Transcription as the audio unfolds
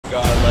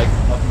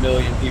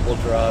million people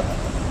dropped.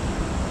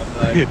 I'm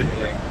not even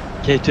kidding.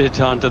 KJ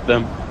taunted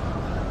them.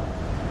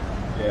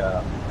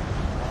 Yeah.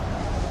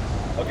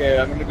 Okay,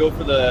 I'm gonna go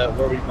for the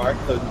where we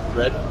marked the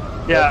red.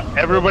 Yeah,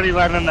 everybody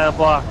land on that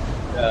block.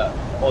 Yeah.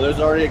 Oh, there's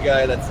already a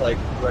guy that's like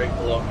right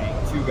below me.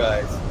 2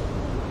 guys.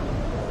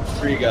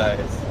 3 guys.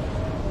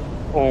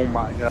 Oh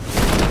my god.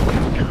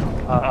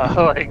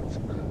 Like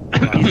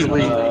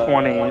easily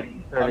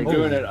 20, 30. I'm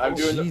doing it. I'm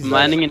doing I'm the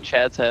landing in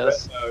Chad's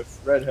house. red house.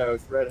 Red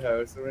house. Red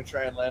house. I'm gonna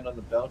try and land on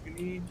the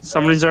balcony.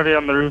 Somebody's already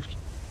on the roof.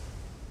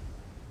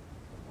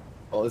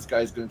 Oh, this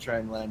guy's gonna try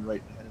and land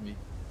right ahead of me.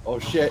 Oh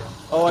shit!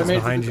 Oh, I He's made it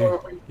to behind the you.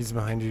 door. He's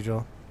behind you,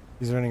 Joel.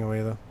 He's running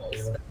away though. Oh,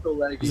 it's so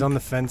laggy. He's on the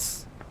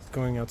fence. He's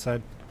going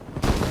outside.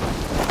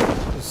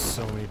 There's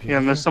so many people. Yeah,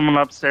 and there's someone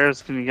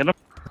upstairs. Can you get him?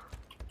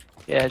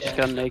 Yeah, I just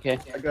got an AK.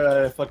 I got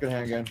a fucking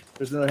handgun.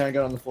 There's another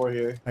handgun on the floor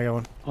here. I got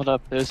one. Hold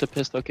up, there's a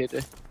pistol,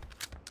 KJ.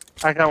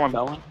 I got one.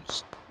 Got one?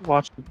 Just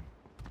watch.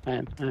 I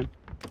am.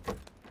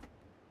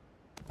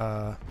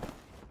 I'm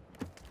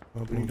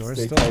opening doors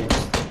Stay still. tight.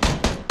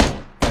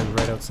 Guys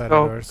right outside our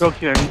Go, doors. go,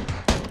 Kieran.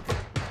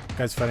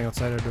 Guys fighting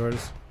outside our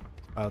doors.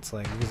 Wow, it's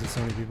like because there's so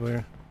many people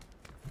here.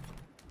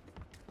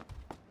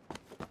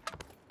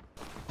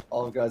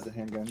 All the guys with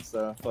handguns,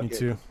 so fuck Me it.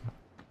 too.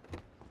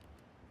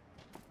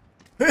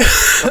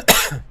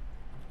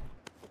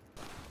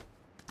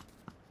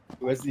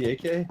 Who has the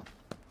AK?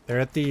 They're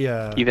at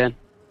the. Even.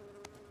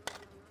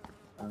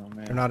 Oh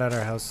man. They're not at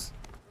our house.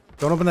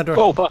 Don't open that door.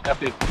 Oh fuck,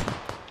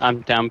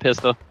 I'm down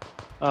pistol.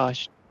 Oh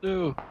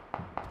ooh.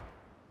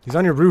 He's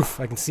on your roof.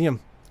 I can see him.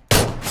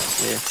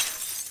 Yeah.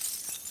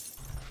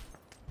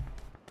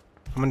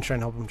 I'm gonna try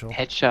and help him, Joel.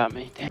 Headshot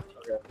me. Damn.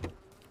 Okay.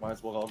 Might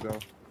as well all go.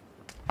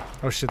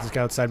 Oh shit, this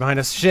guy outside behind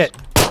us. Shit.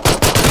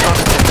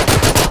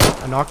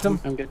 I knocked him.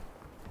 I'm good.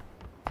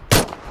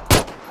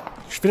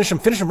 Finish him.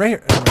 Finish him right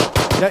here.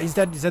 Yeah, he's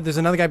dead. He's dead. There's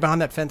another guy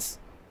behind that fence.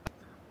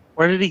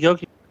 Where did he go?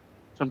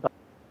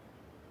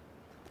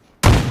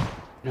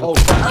 Oh,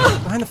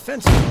 Behind the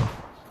fence.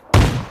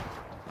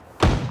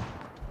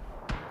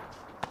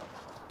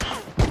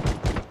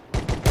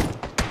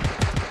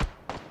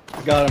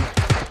 I got him.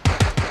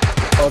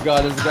 Oh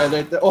god, there's a guy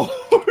right there.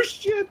 Oh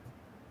shit!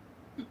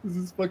 This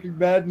is fucking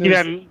madness.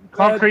 Yeah,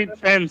 concrete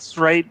fence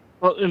right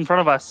in front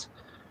of us.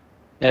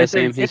 Yeah, I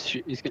same. think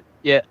He's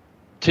yeah.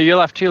 To your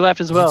left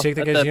as Did well. you take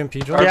the At guy's UMP,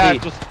 Joel? Yeah,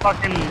 RP. just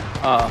fucking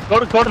Oh,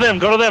 go to them.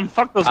 Go to them.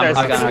 Fuck those guys.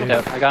 I got knocked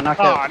out. I got knocked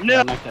out. Aw, no. I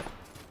got knocked out.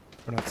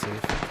 We're not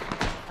safe.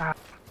 I'm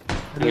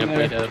gonna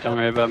bleed out. Don't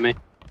worry about me.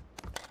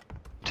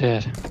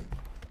 Dude.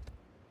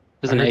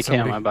 There's I an heard AK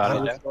on my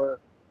somebody- body.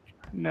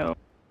 No.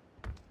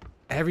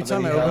 Every I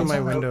time I think he open has my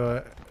some-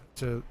 window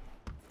to...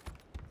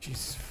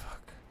 Jesus,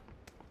 fuck.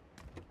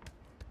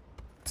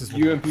 This is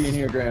UMP in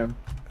here, Graham.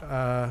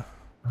 I'm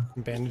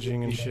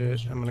bandaging and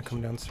shit. I'm gonna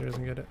come downstairs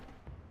and get it.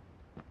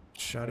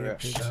 Shot it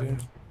Okay. too.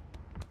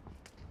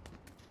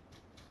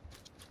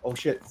 Oh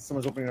shit,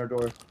 someone's opening our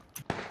door.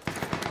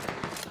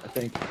 I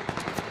think.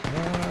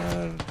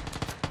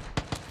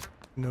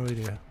 No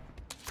idea.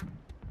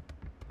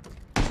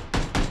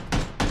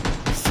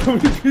 So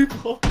many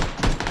people.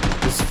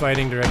 Just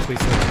fighting directly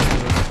so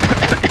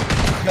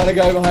Got a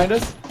guy behind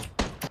us.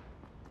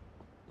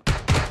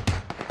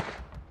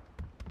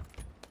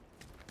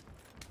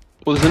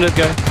 Oh, there's another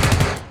guy.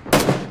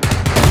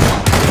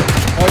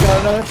 Oh, I got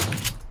another.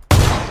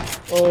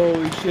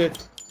 Holy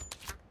shit.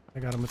 I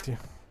got him with you.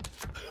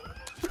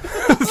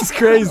 This is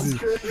crazy.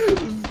 This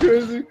is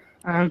crazy.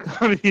 I'm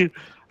coming to you.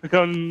 I'm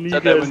coming to you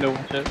Shut that guys. window.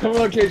 Watch out. Come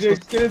on,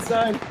 KJ, get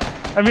inside.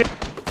 I mean,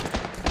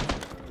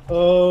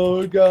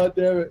 Oh god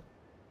damn it.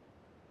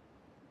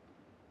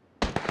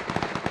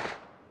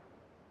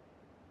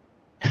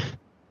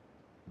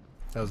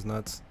 That was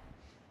nuts.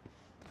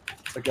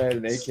 That guy had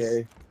an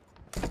AK.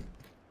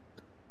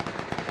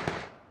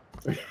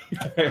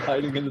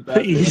 Hiding in the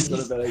bathroom is not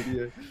a bad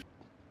idea.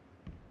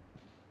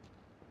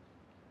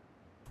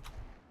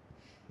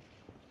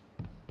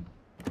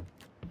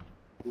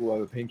 Ooh, I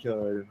have a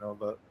painkiller I didn't know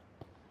about.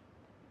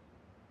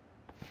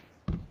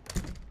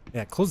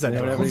 Yeah, close that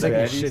Anyone door. have Close any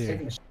that baddies? shit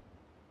here.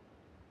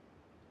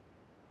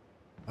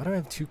 Why do I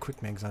have 2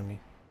 quick mags on me?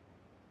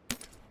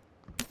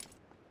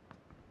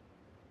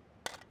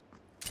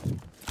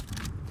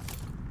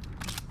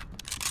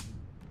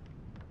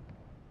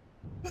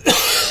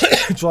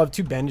 Joel, I have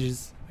 2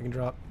 bandages I can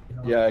drop.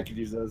 Yeah, I could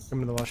use those.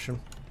 Come in the washroom.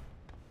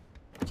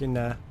 You can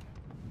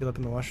heal up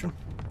in the washroom.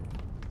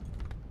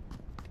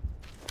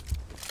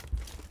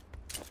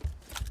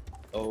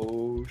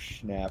 Oh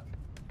snap.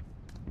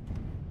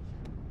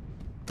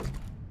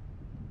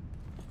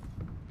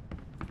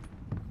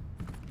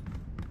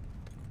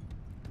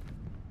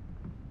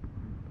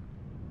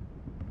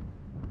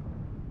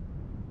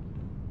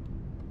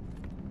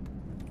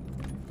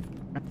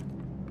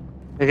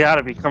 they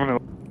gotta be coming.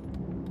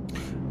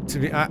 To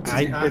be, It's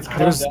there's,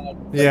 calmed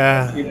down.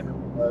 yeah. It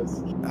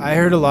was. I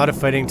heard a lot of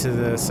fighting to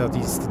the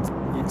southeast,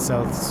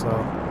 south. So, I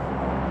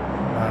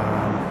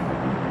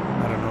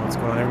don't know what's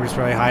going on. Everybody's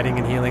probably hiding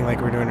and healing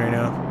like we're doing right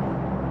now.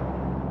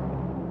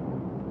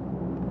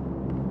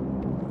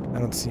 I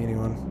don't see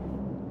anyone.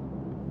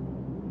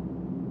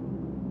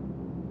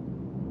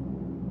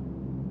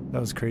 That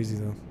was crazy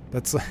though.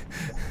 That's like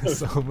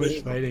so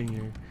much fighting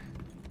here.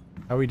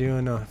 How we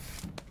doing?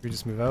 We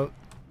just move out.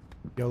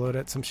 YOLO'd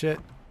at some shit.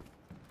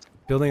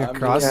 Building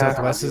across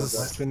southwest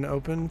has been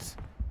opened.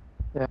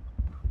 Yeah.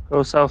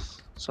 Go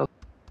south. South.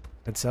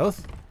 Head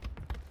south?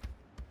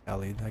 I'll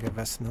lead. I got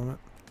vest and helmet.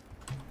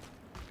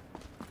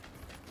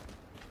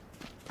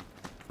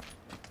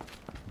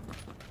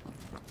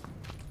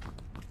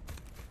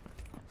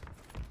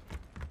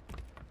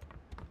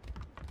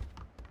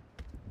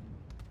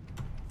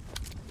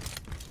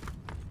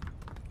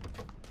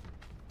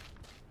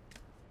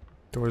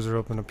 Doors are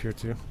open up here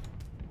too.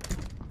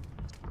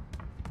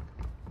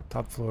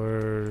 Top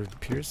floor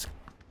appears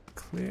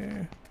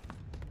clear.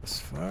 This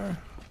far.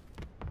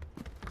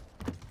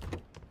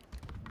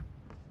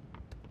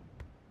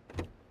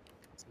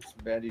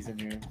 Some baddies in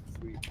here.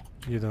 Sweet.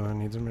 You the one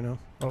needs them right now?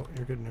 Oh,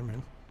 you're good, never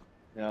mind.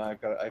 No,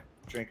 I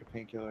drank a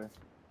painkiller.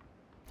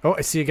 Oh,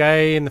 I see a guy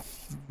in the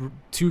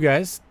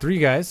three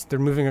guys. They're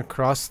moving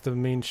across the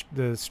main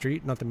the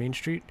street, not the main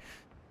street,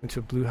 into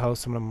a blue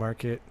house. I'm gonna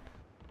mark it.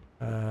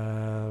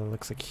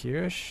 Looks like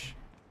here-ish.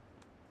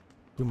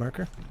 Blue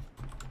marker.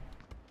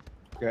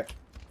 Okay.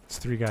 It's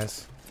 3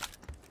 guys.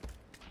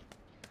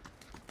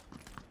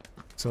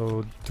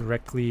 So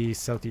directly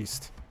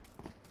southeast.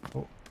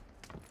 Oh,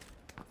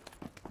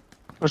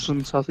 Push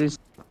from southeast.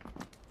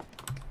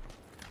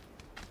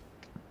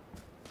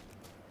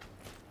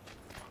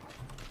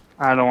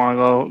 I don't want to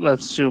go.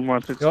 Let's do more oh,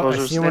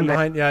 exposure. I see one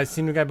behind. Yeah, I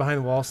seen a guy behind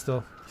the wall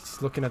still.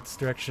 He's looking at this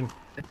direction.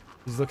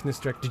 He's looking this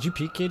direction. Did you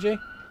peek, KJ?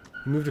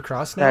 You moved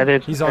across now? Yeah, I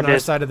did. He's on our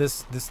side of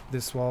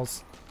this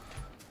walls.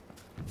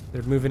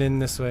 They're moving in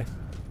this way.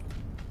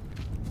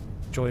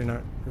 Joel, you're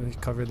not really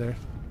covered there.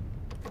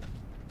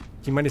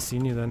 He might have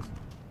seen you then.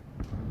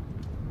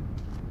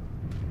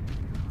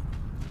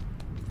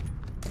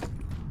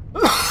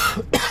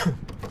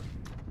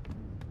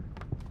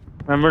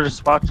 Remember to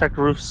spot check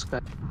roofs,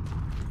 guys.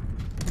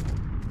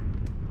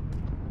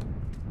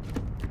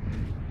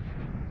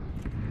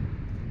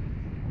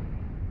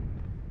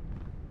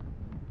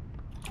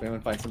 If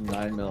anyone finds some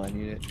 9mm, I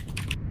need it.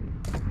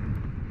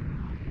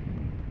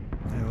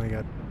 I only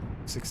got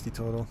 60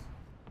 total.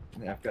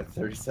 Yeah, I've got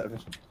 37.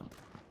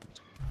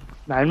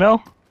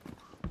 9mm?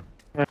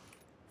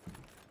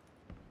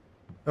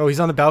 Oh, he's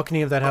on the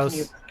balcony of that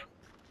house.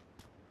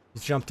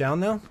 He's jumped down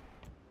now?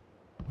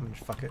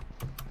 Fuck it.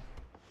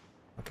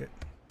 Fuck it.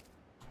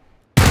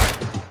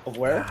 Of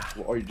where?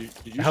 Or did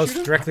you The house shoot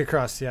him? directly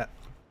across, yeah.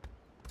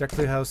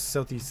 Directly house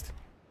southeast.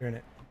 You're in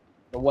it.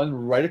 The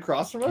one right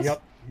across from us?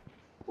 Yep.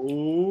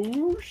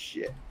 Oh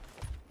shit.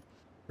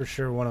 For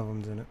sure one of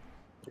them's in it.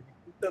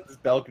 Up this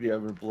balcony,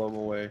 I'm gonna blow him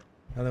away.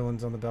 Another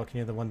one's on the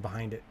balcony of the one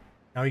behind it.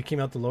 Now he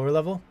came out the lower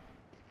level.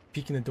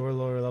 Peeking the door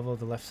lower level of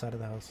the left side of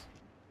the house.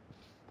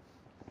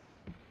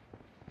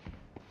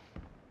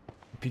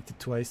 He peeked it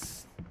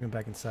twice. Went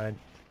back inside.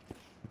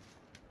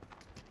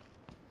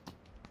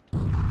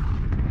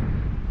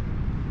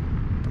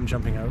 I'm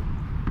jumping out.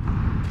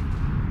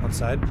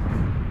 Outside.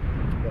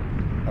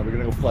 Are we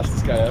gonna go flush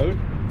this guy out?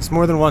 It's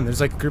more than one.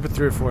 There's like a group of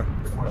 3 or 4.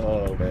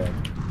 Oh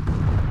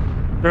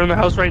man. They're in the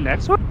house right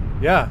next to it?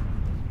 Yeah.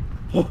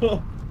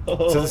 To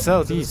To the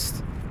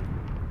southeast.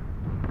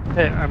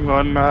 Hey, I'm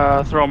going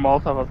throw a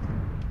Molotov up.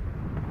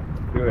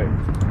 Do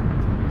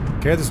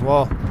it. Carry this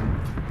wall.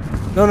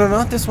 No, no,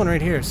 not this one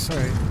right here.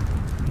 Sorry.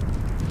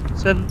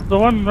 Said the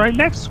one right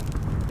next.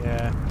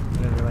 Yeah. I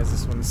didn't realize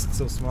this one's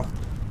still small.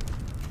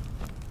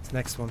 This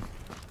next one.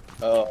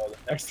 Oh,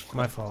 the next one.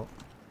 My fault.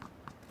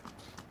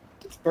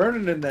 It's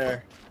burning in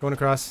there. Going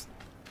across.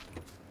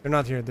 They're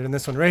not here. They're in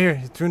this one. Right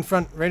here. Through in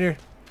front. Right here.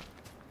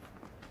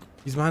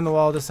 He's behind the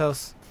wall of this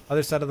house.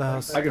 Other side of the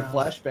house. I can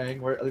flashbang.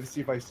 Where? Let me see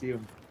if I see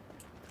him.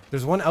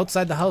 There's one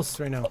outside the house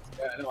right now.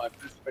 Yeah, I know. I'm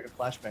just if I can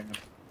flashbang him.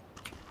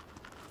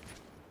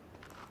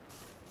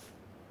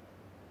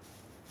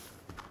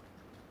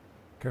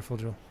 Careful,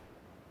 Joel.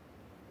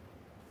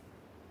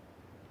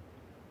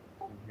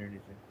 I don't hear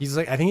anything. He's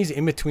like, I think he's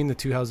in between the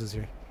 2 houses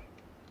here.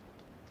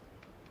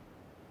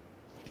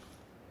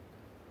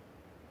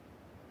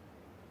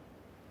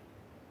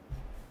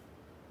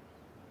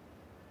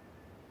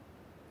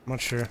 I'm not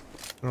sure. I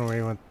don't know where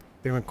he went.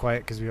 They went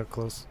quiet because we got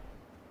close.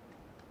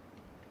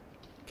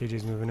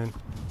 KJ's moving in.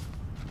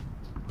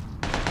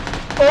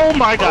 Oh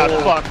my god,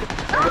 Oh. fuck.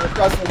 They're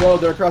across the road.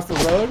 They're across the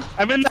road.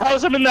 I'm in the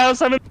house, I'm in the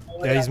house, I'm in.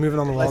 Yeah, he's moving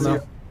on the wall I see now.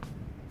 him.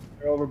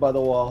 They're over by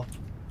the wall.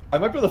 I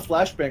might be able to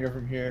flashbanger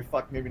from here.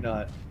 Fuck, maybe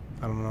not.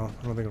 I don't know.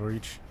 I don't think it'll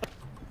reach.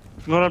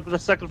 I'm going up to the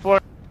second floor.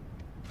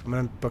 I'm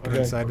gonna book it Okay.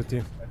 inside with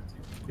you.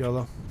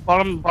 YOLO.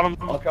 Bottom.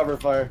 I'll cover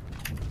fire.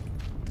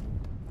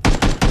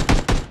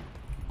 Coming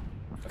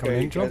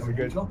Okay, in, Joel? guys are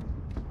good.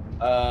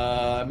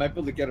 I might be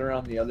able to get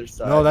around the other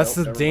side. No, that's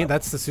Nope, the never mind.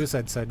 that's the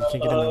suicide side. You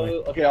can't get in that way.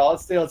 Okay, I'll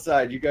stay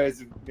outside. You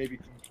guys maybe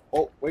can...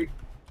 Oh, wait.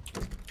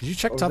 Did you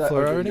check What was top that?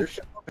 floor Was it already? your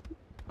shot?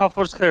 Top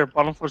floor's clear,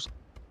 bottom floor's.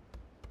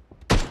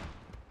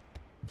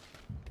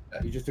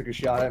 You just took a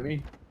shot at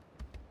me?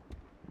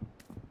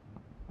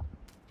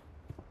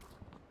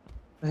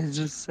 I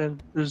just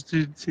said there's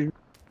dudes here.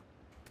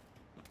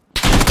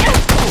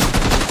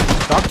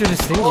 Doctor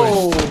Distinguished.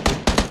 Oh!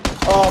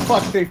 Oh,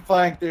 fuck, they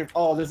flanked.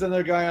 Oh, there's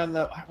another guy on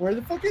the... Where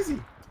the fuck is he?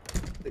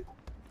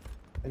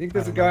 I think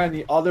there's a guy on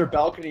the other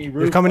balcony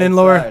roof. They're coming in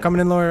lower.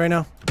 Coming in lower right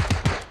now.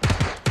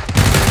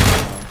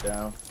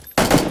 Down.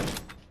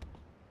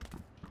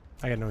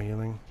 I got no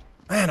healing.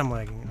 Man, I'm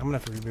lagging. I'm gonna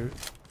have to reboot.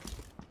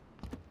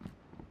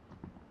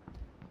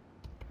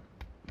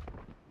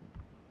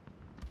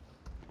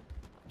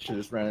 Should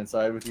just ran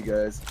inside with you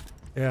guys.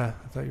 Yeah,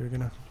 I thought you were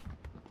gonna.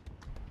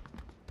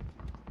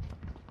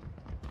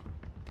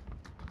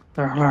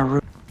 They're on our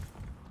roof.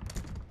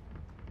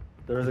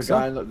 There was a So?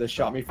 guy that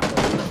shot me from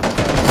the roof.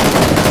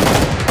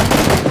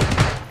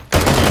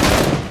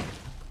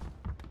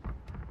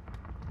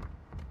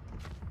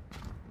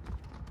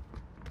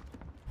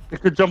 They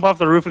could jump off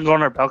the roof and go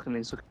on our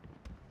balconies.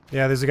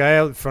 Yeah, there's a guy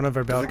out in front of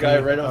our There's a balcony. guy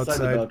right outside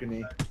the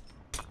balcony.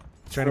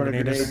 Trying to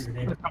grenade us.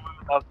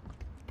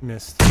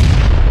 Missed.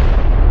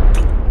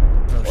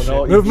 Oh, shit.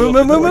 no, Move in, move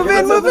in, move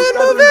in! What are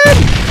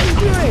you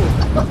doing?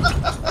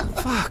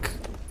 Fuck.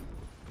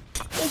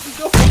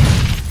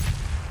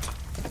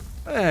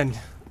 Man.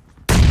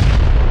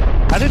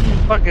 I didn't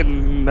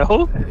fucking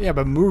know. Yeah,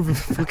 but move,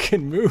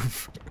 fucking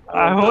move.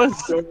 I was.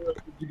 You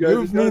guys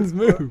Move means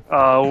move.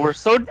 We're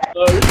so dead.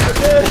 Oh, you're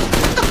dead.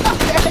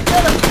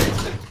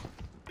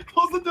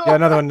 Close the door. Yeah,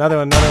 another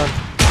one.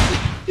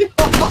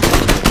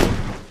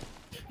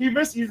 He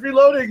missed. He's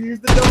reloading. Use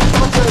the door.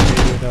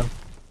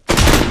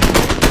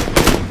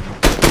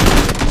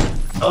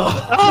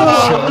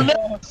 Oh,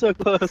 no, so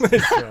close.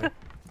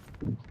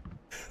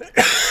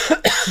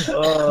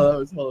 Oh, that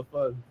was hella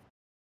fun.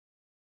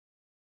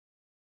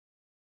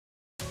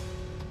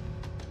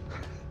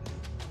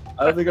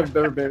 I don't think I've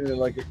ever been in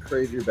like a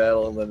crazier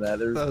battle than that.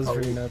 There's That was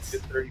probably pretty nuts.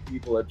 30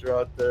 people that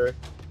draw out there.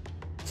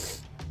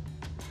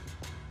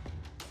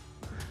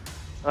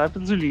 What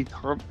happens when you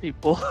hurt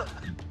people?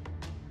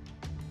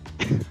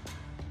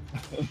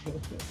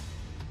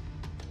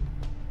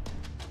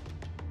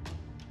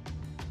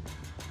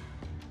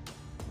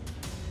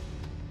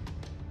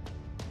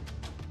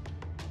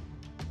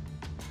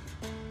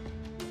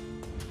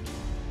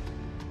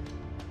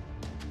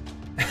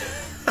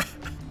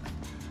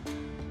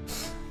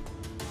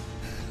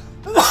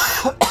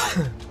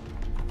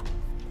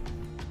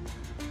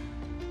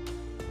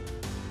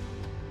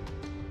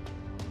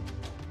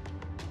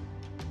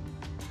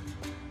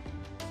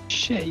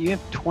 Shit, you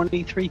have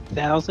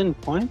 23,000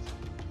 points?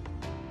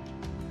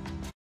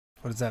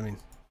 What does that mean?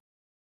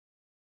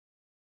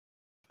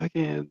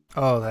 Fucking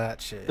Oh,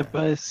 that shit. to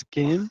buy a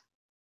skin?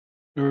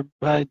 Or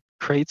buy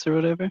crates or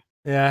whatever?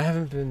 Yeah, I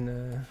haven't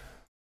been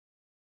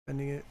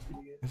spending it.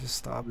 I just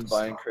stopped. Been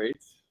buying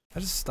crates. I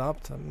just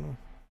stopped. I don't know.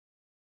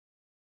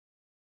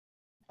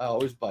 I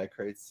always buy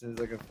crates as soon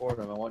as I can afford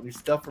them. I want new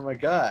stuff for my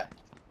guy.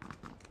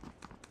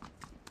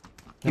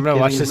 I'm gonna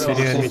watch getting this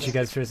video and real. meet you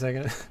guys for a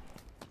second.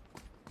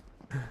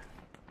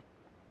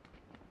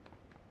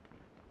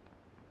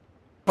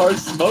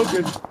 Car's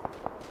smoking.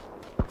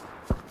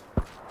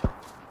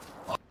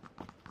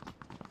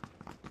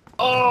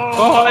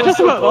 Oh, I just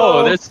about.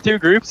 Oh, there's two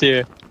groups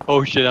here.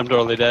 Oh shit, I'm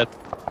totally dead.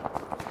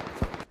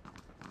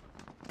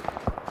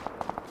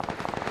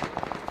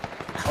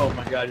 Oh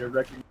my god, you're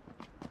wrecking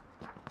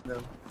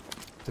them.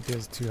 But he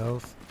has 2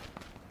 health.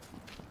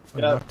 I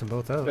Yeah. knocked them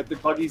both out. But the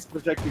buggy's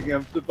protecting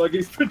him. The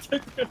buggy's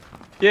protecting him.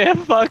 Yeah,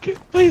 fuck.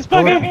 Please,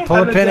 Pull fuck it, it. pull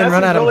a the pin and gas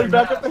run is at rolling him.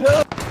 back up the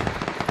hill.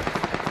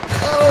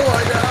 Oh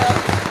my god.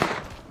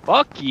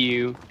 Fuck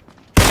you.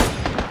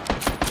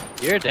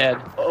 You're dead.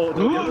 Oh, Ooh,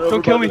 don't,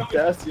 don't kill me.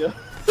 Gas, yeah.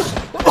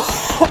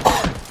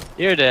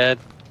 You're dead.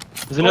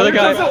 There's another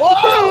guy.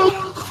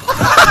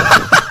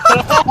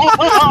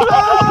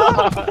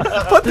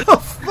 What the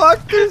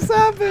fuck just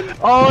happened?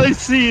 All I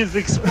see is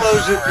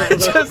explosions. What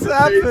just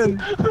happened?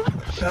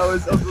 That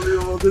was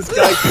unbelievable. This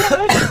guy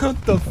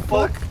What the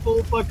fuck?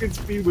 full fucking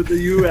speed with the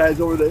UAZ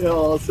over the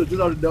hill, so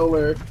just out of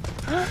nowhere.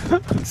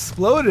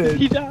 Exploded.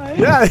 He died.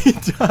 Yeah, he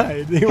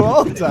died. You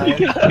all died.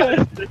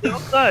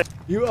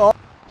 You all.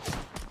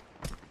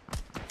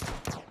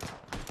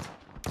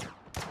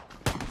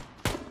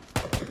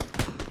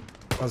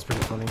 That was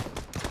pretty funny.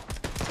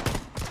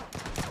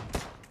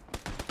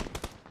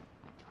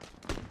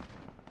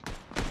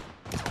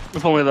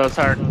 If only that was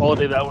higher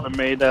quality, that would have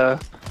made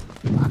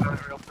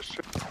Unreal for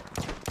sure.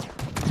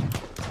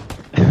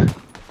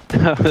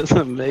 That was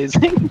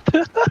amazing.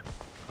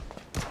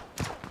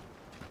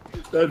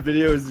 That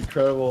video is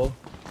incredible.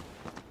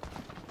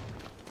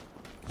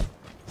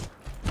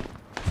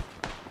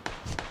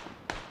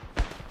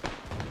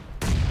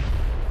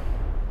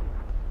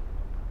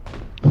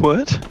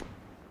 What?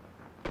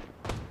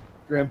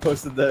 Graham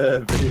posted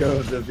the video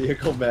of the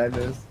vehicle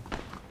madness.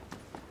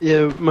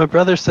 Yeah, my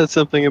brother said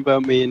something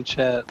about me in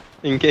chat,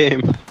 in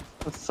game.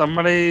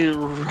 Somebody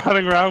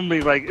running around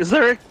me like, is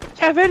there a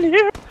Kevin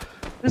here?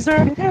 Is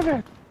there a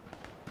Kevin?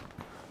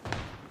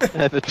 I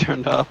have it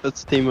turned off,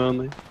 it's team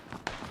only.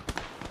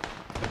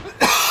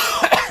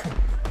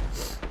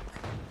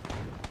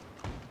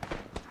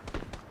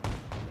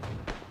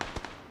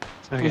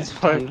 Okay, It's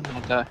fine. I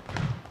die.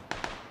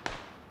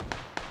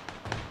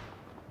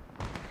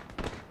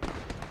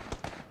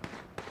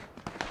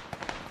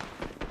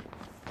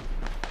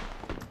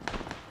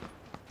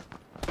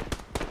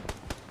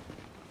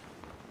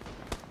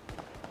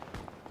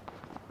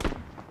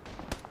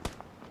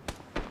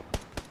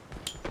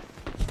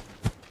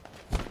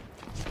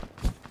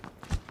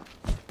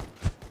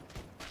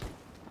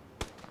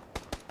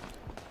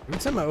 Every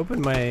time I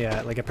open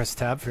my, like I press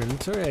tab for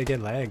inventory, I get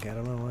lag. I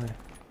don't know why.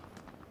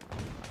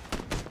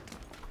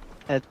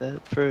 Had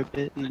that for a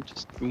bit and it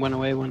just went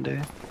away one day.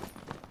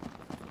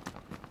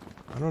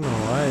 I don't know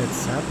why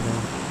it's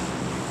happening.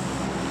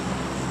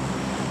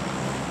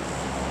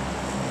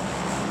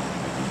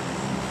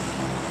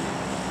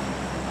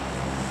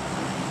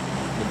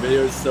 The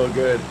video is so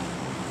good.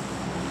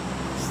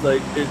 It's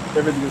like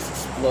everything just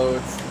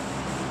explodes.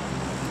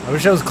 I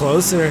wish I was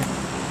closer.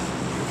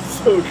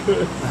 So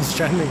good. I was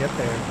trying to get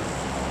there.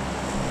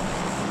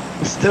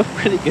 It's still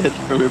pretty good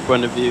from your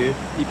point of view.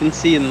 You can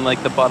see in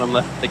like the bottom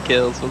left of the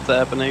kills what's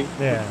happening.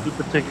 Yeah.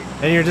 Super ticket.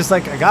 And you're just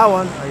like, I got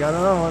one. I got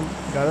another one.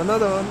 I got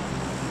another one.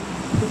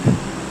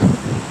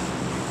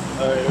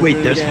 Alright, Wait,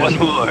 we're there's again. one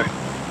more.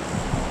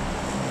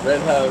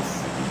 Red house.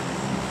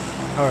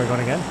 Oh, we're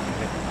going again?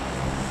 Okay.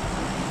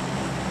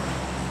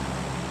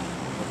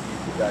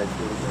 You guys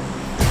do it again.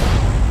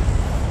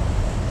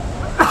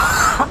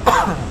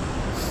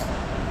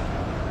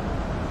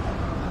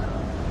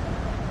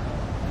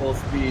 Full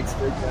speed,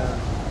 straight down.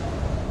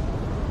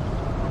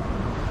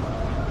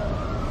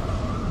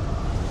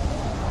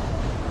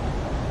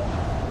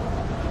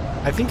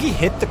 I think he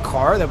hit the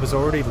car that was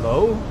already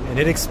low, and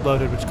it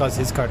exploded, which caused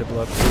his car to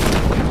blow up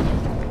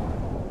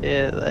too.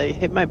 Yeah, I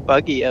hit my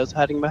buggy. I was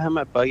hiding behind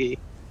my buggy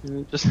and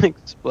it just like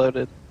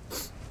exploded.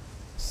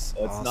 It's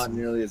Well, it's not awesome.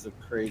 nearly as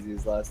crazy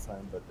as last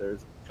time, but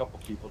there's a couple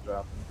people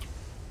dropping.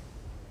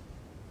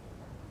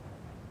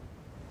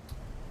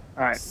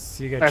 Alright.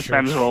 See you guys. That's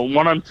manageable.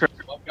 One on church.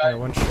 One guy, Yeah,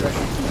 one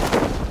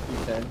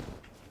 210.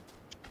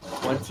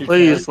 210.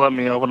 Please let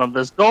me open up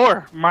this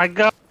door. My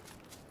god.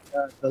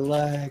 The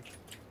lag.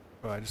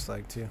 Oh, I just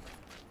lagged too.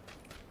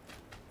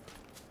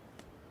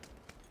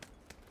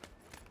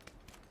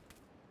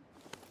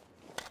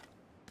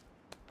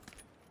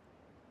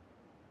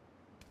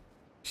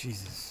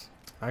 Jesus.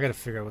 I gotta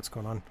figure out what's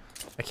going on.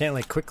 I can't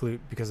like quick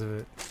loot because of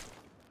it.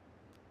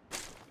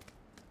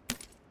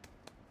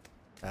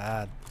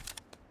 Bad.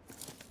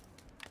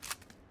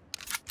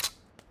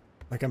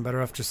 Like I'm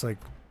better off just like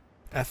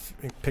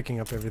picking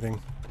up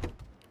everything.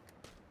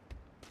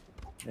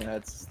 Yeah,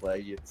 it's just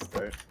laggy at the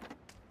start.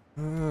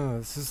 Oh,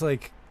 this is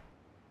like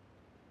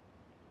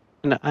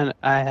No,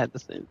 I had the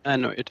same. I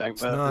know what you're talking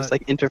It's about. not- It's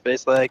like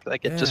interface lag.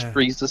 Like it just Yeah.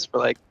 freezes for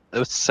like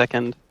a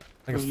second.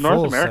 like a Those full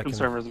North American second.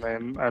 servers,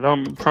 man. I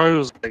don't.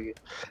 Pros like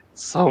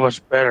so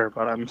much better,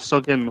 but I'm still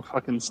getting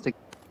fucking sticky.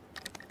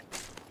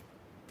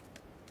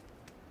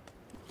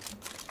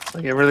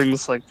 Like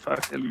everything's like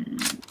fucking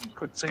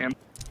quicksand.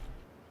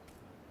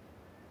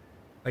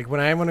 Like when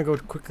I want to go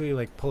quickly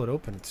like pull it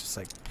open, it's just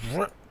like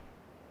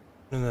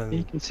and then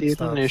You can see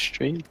it on your stops.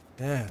 stream.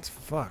 Yeah, it's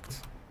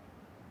fucked.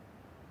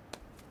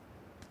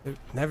 It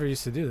never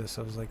used to do this.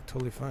 I was like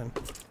totally fine.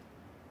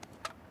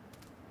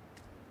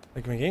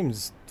 Like my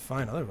game's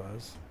fine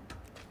otherwise.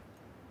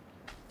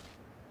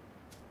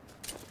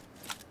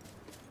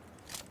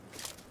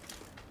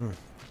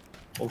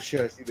 Oh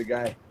shit, I see the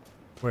guy.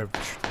 Where?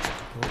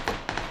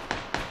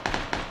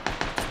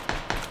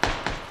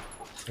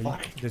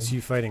 Fuck. That's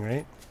you fighting,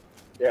 right?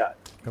 Yeah,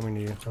 Coming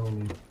to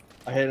you.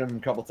 I hit him a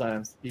couple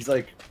times. He's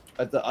like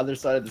at the other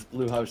side of this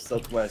blue house,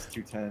 southwest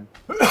 210.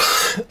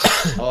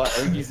 Oh, I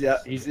think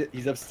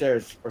he's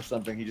upstairs or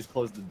something. He just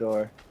closed the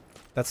door.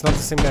 That's not the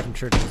same guy from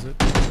church, is it?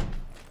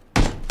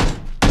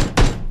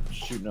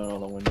 Shooting out all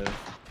the windows.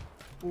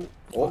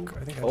 Fuck,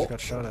 I think I just got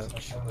shot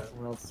at.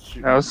 Someone else is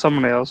shooting. That was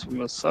somebody else from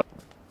the sub.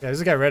 Yeah,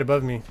 there's a guy right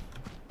above me.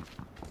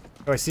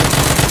 Oh, I see him.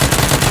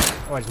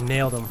 Oh, I just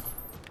nailed him.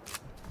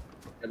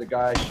 Yeah, the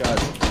guy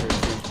shot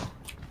upstairs, too.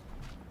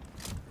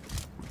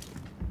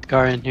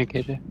 Car in here,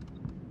 KJ.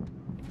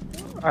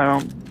 I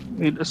don't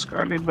need this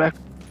car. I need back.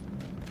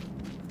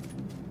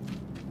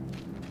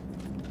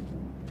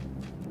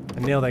 I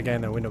nailed that guy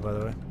in that window, by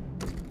the way.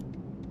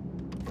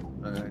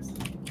 Oh, nice.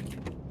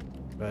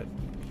 But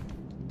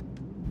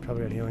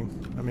probably got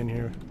healing. I'm in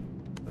here.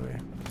 By the way.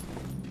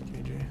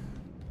 KJ.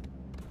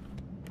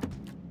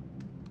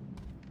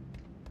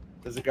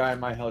 There's a guy in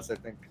my house, I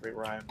think, right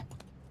where I am.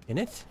 In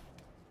it?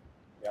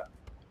 Yeah.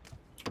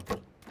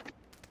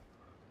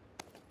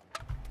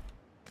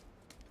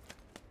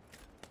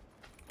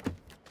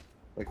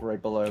 Like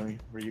right below me,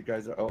 where you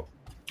guys are. Oh.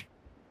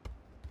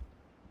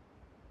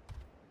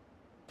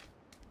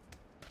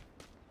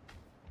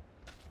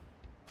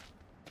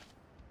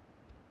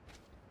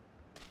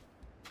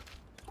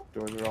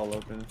 Doors are all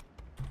open.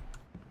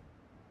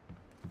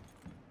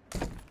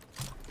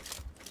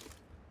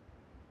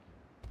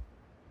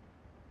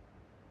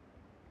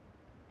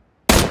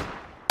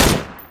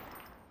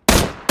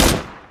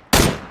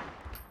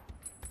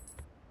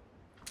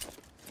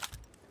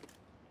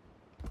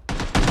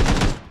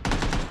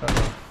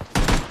 Uh-oh.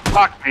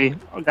 Fuck me.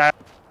 Oh, God.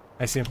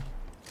 I see him.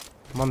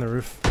 I'm on the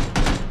roof.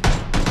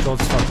 Joel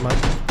just fucked him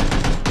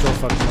up. Joel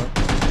fucked him up.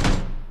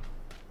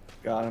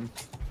 Got him.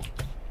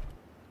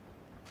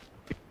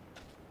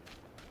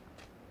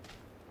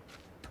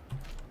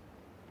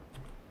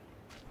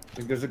 I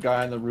think there's a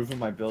guy on the roof of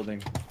my building.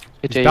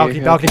 KJ, He's balcony,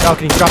 you're balcony,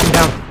 balcony. Drop him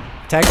down.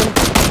 Tag him.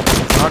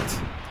 He's knocked.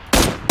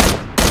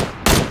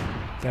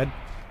 Dead.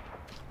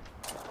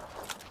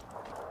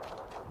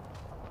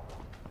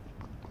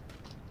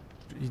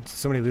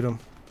 somebody loot him.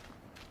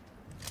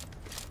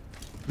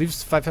 Leave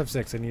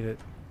 556. I need it.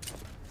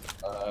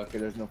 Okay,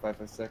 there's no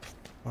 556.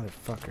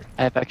 Motherfucker.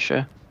 I have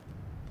extra.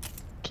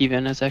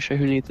 Kevin has extra.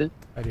 Who needs it?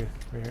 I do.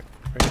 Right here.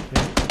 Right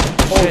here.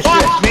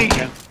 Oh shit! Me!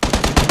 Go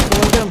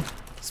one down.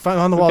 It's fine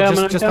on the wall.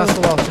 coming, Just I'm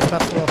past the wall. Just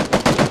past the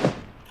wall.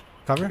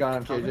 Cover. Got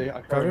him, KJ.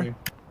 I'll Cover. cover you.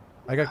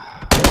 I got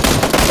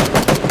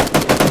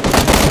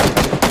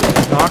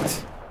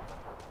knocked.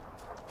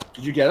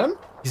 Did you get him?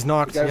 He's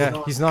knocked. The guy was Yeah,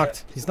 knocked. he's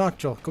knocked. He's knocked,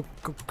 Joel. Go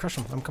crush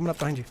him. I'm coming up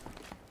behind you.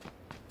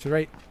 To the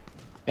right.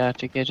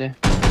 Gotcha, KJ.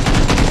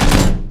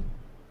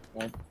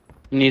 Yeah.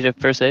 You need a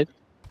first aid?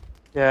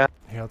 Yeah.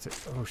 Here, I'll take.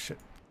 Oh shit.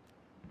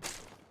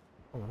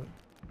 Oh, what?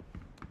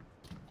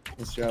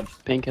 Nice job.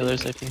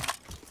 Painkillers if you.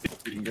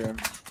 You can get him.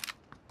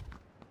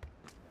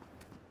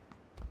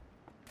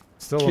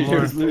 Still one KJ more.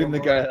 was looting the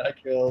guy that I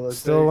killed. that's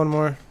Still right. one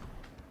more.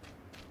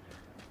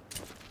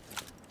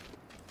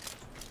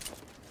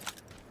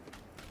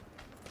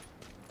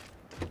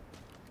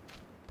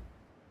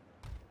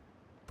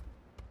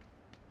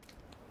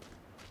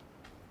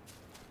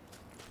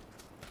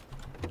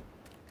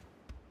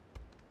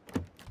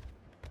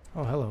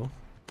 Oh, hello.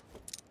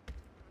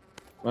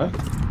 What?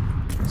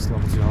 It's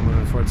level 2 armor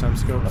and 4x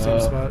scope, same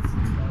spot.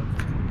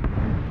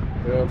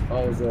 Yep.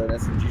 Oh, there's an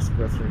SMG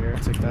suppressor here.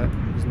 I'll take that.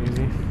 Easy and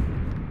easy.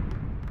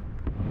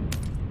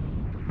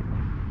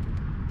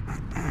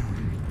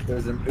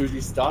 There's an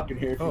Uzi stock in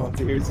here if you Oh, want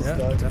to. Here's the yeah,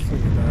 stock.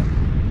 definitely need that.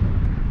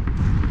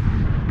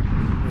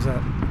 Where's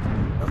that?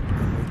 Oh,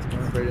 underneath the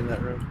door. It's right in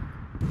that room.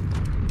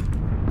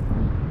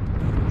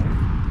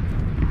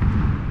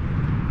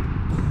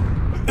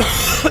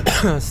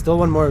 Still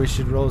one more. We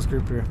should roll his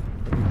group here.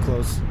 We'll be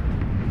close.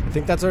 I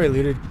think that's already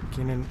looted.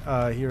 Keenan,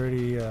 he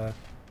already.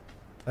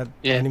 That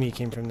Yeah. enemy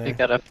came from I there.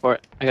 got a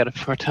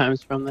 4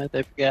 times from that.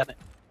 They forgot it.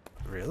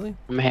 Really?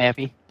 I'm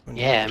happy.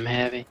 Yeah, I'm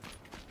happy.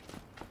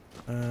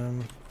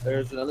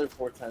 There's another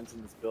 4 times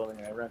in this building,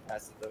 and I ran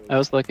past it though. I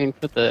was looking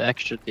for the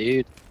extra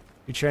dude.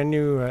 You trying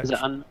to? Is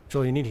it un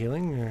Joel, you need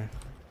healing or?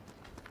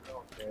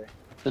 Okay.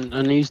 an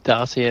unused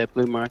dossier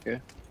blue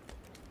marker?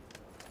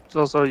 It's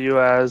also you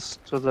as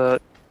to the.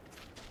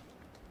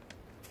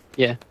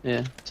 Yeah,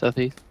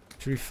 southeast.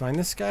 Should we find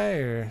this guy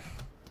or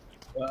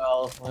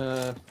Well,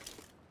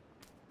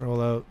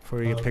 roll out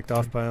before you get picked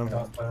off by him?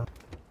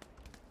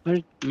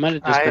 Might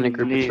have just I been a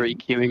group need- of 3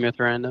 queuing with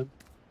random.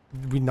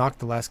 We knocked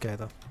the last guy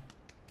though.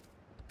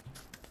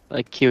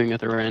 Like queuing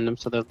with a random,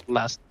 so the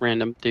last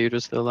random dude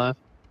was still alive.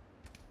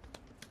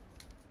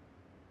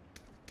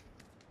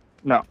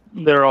 No,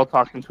 they're all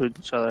talking to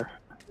each other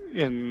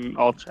in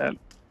all chat.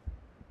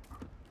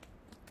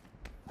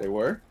 they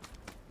were?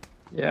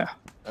 Yeah.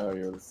 Oh,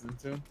 you're listening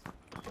to him?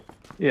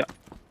 Yeah.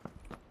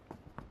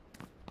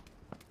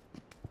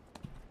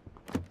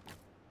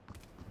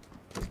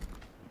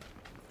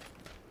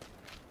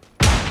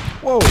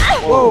 Whoa!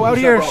 Whoa! Out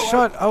he's here! up.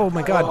 Shot! Oh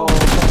my God!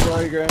 Oh,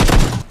 sorry, Graham.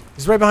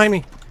 He's right behind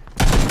me.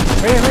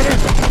 Right here! Right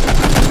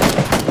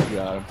here!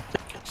 Got him.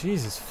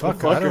 Jesus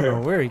fuck! I don't fucker.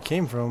 know where he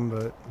came from,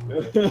 but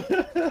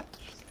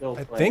Still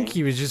I playing. think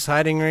he was just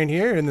hiding right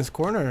here in this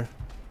corner.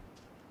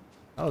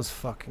 That was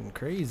fucking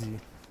crazy.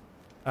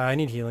 I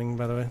need healing,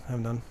 by the way.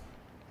 I'm done.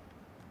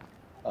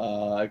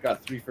 I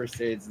got 3 first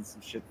aids and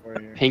some shit for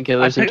you.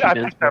 Painkillers and I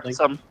Kevin's picked up building.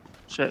 some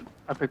shit.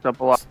 I picked up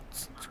a lot.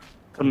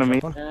 Come to me.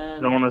 One?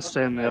 Don't want to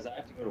stay in there. I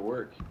have to go to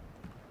work.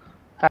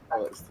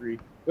 Oh, it's 3.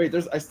 Wait,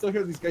 I still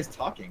hear these guys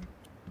talking.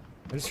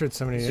 I just heard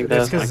somebody. think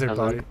That's that's because my their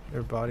cousin. body.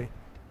 Their body.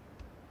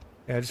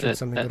 Yeah, I just heard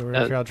something go to work.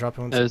 uh, Here, I'll drop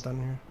it once uh, it's done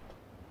here.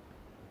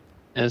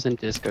 It was in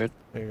Discord.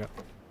 There you go.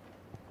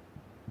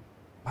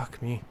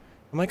 Fuck me.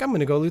 I'm like, I'm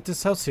gonna go loot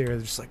this house here.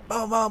 They're just like,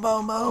 boom, boom,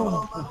 boom,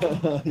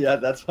 boom. Yeah,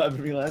 that's what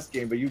happened to me last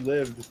game, but you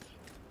lived.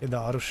 In the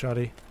auto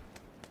shotty.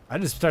 I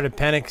just started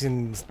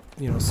panicking,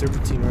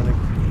 serpentine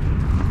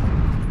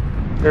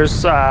running.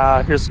 Here's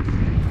Bandages or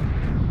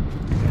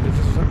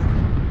something?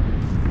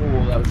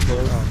 Oh, that was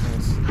close. Oh,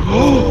 nice.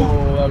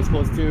 Oh, that was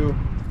close too.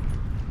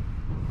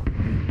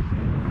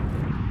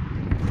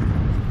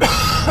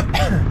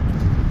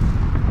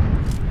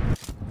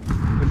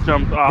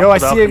 jumped off. Yo, I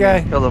it up see a and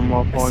guy. Killed him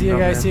while I falling see a down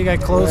guy. I there. see a guy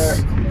close.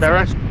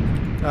 Direction.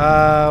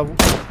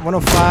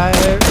 105.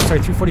 Sorry,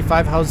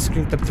 345 house.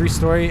 Screamed up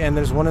 3-story, and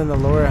there's one in the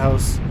lower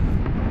house.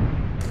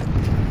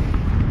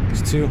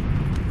 There's 2.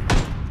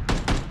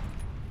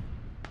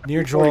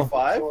 Near Joel.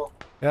 45?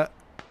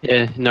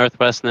 Yeah,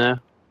 northwest now.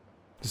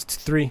 There's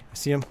 3. I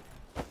see him.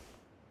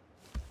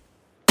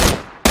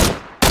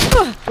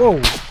 Whoa!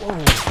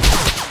 Whoa!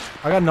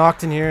 I got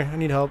knocked in here. I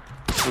need help.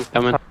 I'm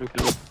coming.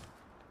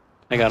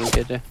 I got him,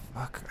 KJ.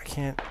 Fuck! I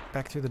can't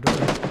back through the door.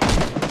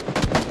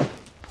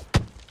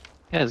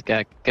 You guys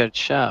got good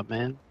shot,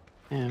 man.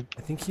 Yeah.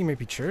 I think he might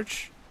be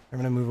church. I'm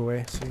gonna move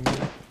away, so you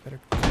better.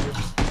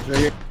 Right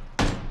here.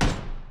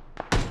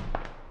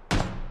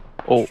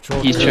 Oh,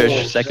 Control he's control.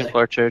 church, second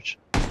floor church.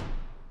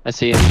 I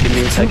see him. Give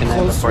me a Too second. I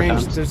have close 4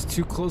 range. times. There's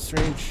 2 close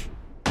range.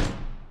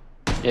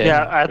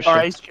 Yeah, at for our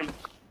sure. ice cream.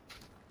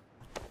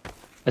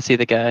 I see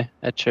the guy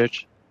at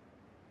church.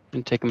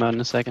 And take him out in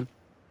a second.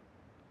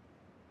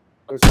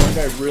 There's one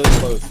guy really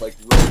close, like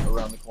right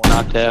around the corner.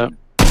 Knocked out.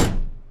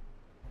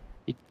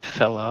 He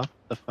fell off.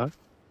 The fuck?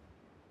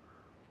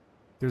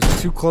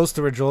 There's too close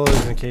to where Joel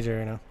is in KJ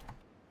right now.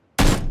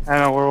 I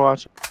know, we're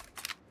watching.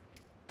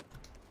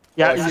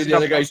 Yeah, Oh, I see he's the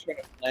other got- guy's trying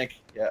to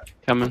flank. Yeah.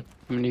 Coming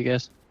to you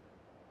guys.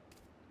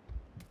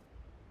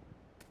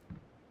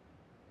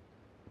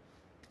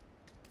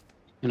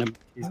 Gonna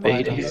He's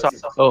bait behind him.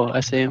 us. Oh, I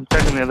see him.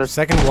 checking the other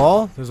side. Second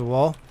wall. There's a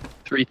wall.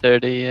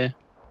 330. Yeah.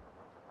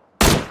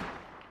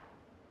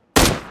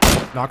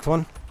 Knocked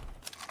one.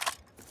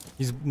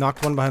 He's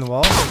knocked one behind the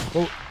wall.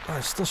 Oh,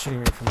 he's still shooting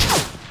right from me.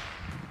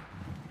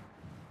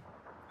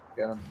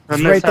 Got him. From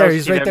He's this right there. house,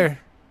 He's he right did- there.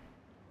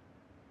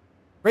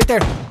 Right there.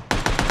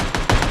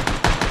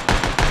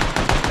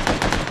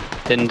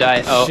 Didn't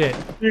die. Oh. Shit.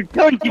 You're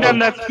killing Keenan,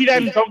 that's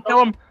Keenan, don't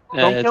kill him.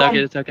 Don't It's kill all him.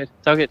 good. It's all good.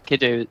 It's all good.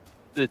 KJ.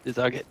 It's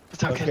all good.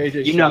 It's all Oh, good.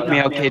 KJ You shot knocked me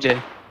him. out,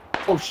 KJ.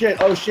 Oh shit!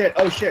 Oh shit!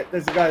 Oh shit!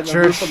 There's a guy in the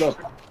Church. roof of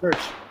the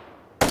church.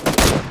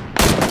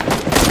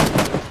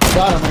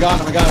 Got him! I got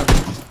him! I got him!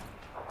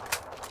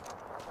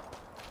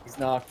 He's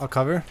knocked. I'll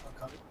cover.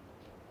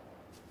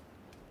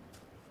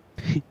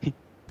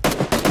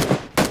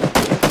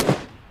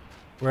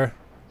 Where?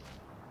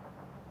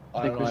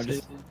 I don't know. I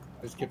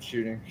just kept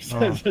shooting. Oh.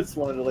 I just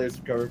wanted to lay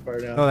some cover fire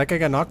down. No, that guy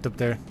got knocked up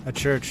there at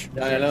church.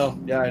 Yeah, I know.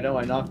 Yeah, I know.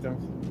 I knocked him.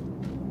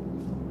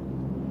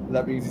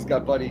 That means he's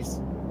got buddies.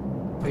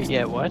 Wait,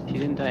 yeah, what? He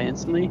didn't die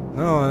instantly?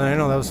 No, I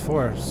know that was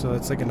 4, so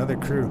it's like another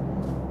crew.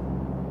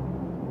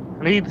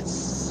 I need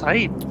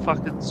sight.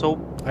 Fucking so.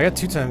 I got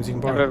 2 times. You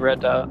can I have a borrow. red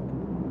dot.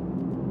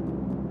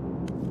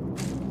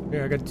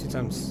 Here, I got 2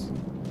 times.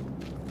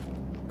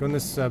 Go in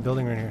this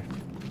building right here.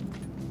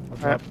 I'll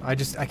drop. I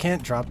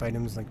can't drop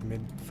items like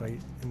mid-fight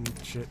and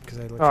shit because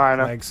I Oh, I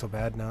know. lag so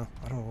bad now.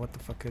 I don't know what the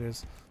fuck it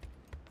is.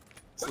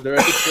 So they're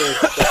at the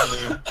church.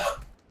 Definitely. Yeah,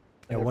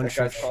 And one that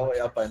guy's church. probably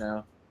up by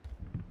now.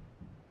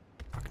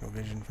 Fuck, no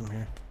vision from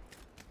here.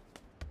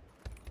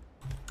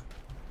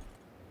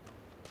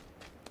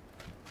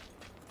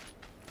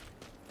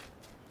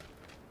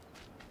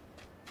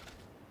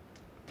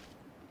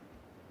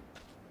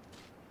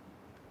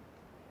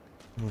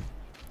 You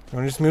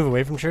want to just move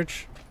away from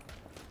church?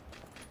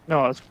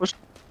 No, let's push.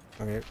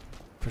 Okay.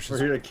 Push We're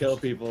this. here to kill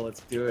people.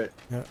 Let's do it.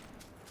 Yeah.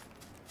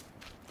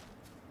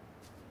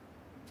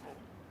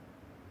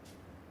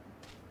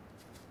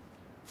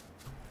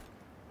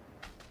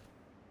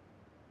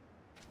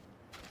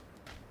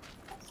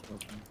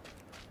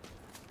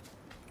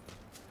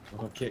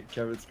 Okay,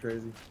 Kevin's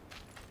crazy.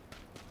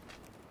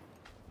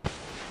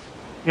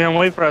 Yeah,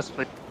 wait for us,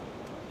 please.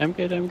 I'm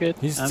good. I'm good.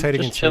 He's I'm tight just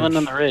against chilling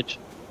on church. the ridge.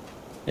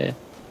 Yeah.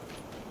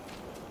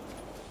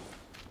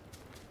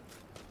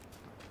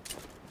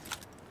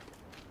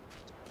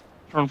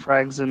 Throwing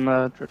frags in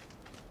the.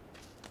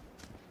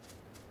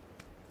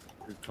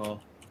 Good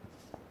call.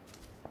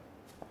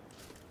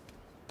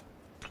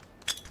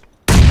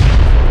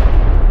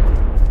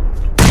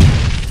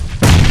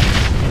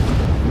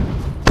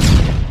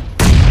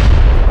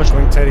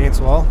 Going tight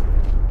against wall.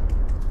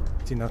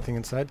 See nothing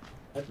inside.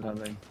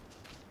 Nothing.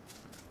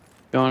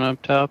 Going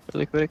up top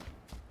really quick.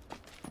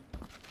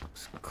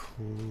 Looks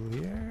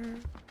clear.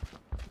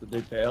 Did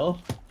they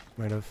bail?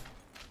 Might have.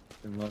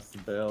 They must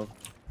have bailed.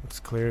 Looks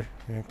clear.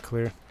 Yeah,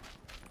 clear.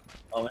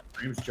 Oh, my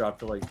frames dropped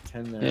to like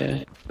 10 there.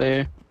 Yeah,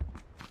 clear.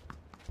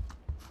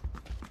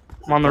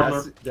 I'm on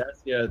the. That's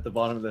yeah, at the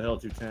bottom of the hill,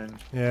 210.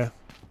 Yeah.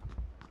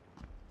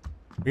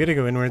 We gotta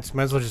go inwards.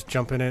 Might as well just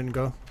jump in it and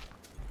go.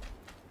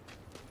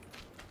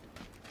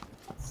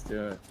 Let's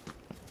do it.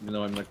 Even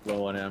though I'm like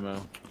low on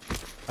ammo.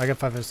 I got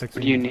 5 or 6.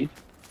 What do you need?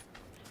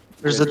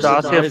 There's Yeah,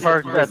 a Dacia guys-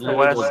 park guys at the literally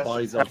west. those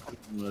bodies up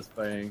from us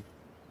fighting.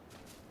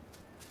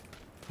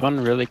 One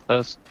really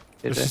close.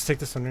 Let's KJ. just take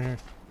this one in here.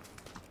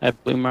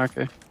 At blue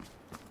marker.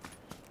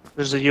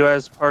 There's a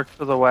US park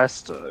to the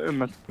west in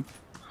the.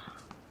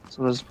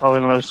 So there's probably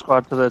another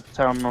squad to the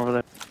town over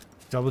there.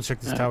 Double check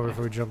this Yeah, tower okay.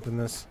 before we jump in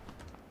this.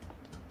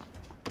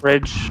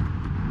 Ridge.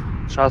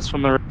 Shots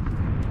from the.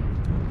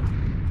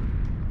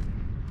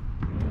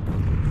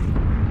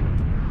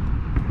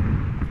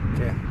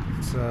 Okay.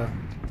 Let's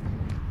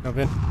jump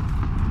in.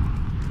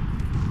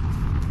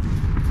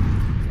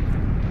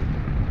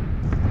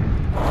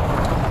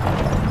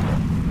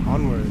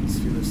 Onwards,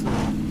 fearlessly.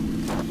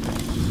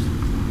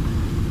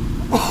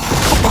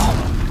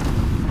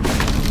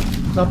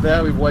 It's not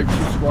bad, we've wiped 2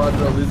 squads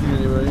without losing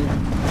anybody.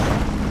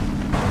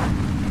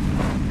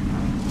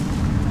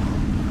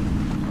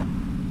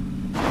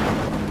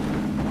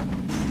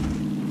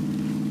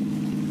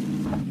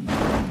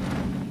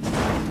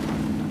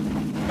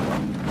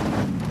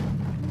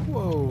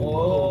 Whoa.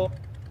 Oh,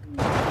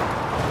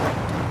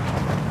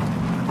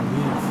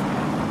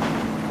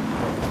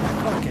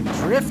 Fucking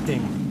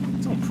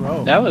drifting. So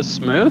pro. That was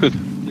smooth.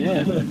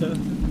 Yeah.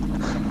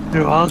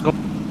 You're welcome.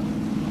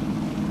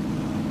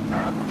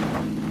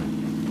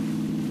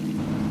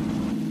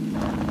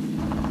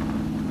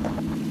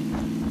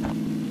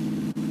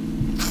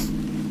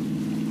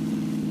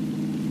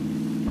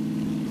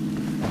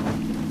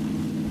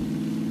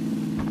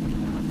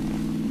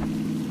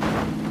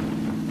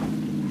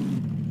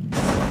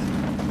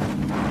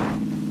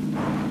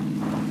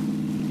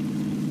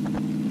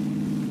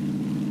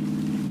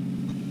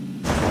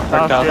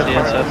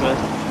 Dacia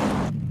Southwest.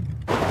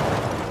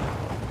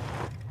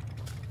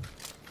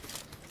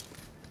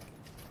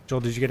 Joel,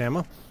 did you get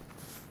ammo?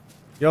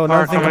 Yo,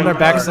 another thing on coming. their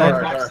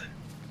backside.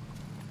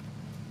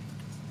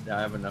 Yeah,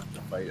 I have enough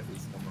to fight at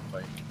least one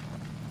more fight.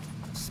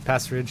 Just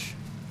past ridge.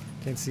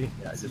 Can't see.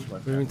 Yeah, I just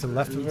went Moving past to it.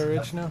 left of a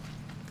ridge now.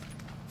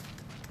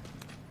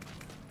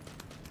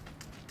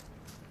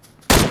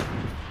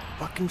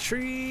 Fucking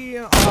tree!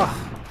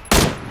 Oh,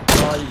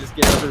 Oh, you just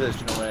get over this,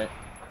 you know, right?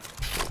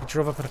 I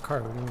drove up in a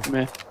car. What do you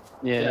mean?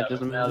 Yeah, it but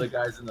doesn't now the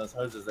matter. guys in those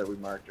houses that we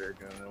marked are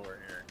going nowhere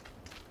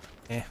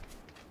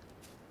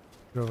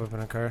Drove up in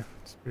a car.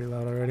 It's pretty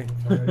loud already.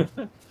 here.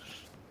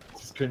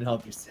 Just couldn't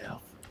help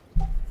yourself.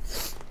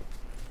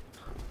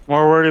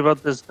 More worried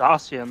about this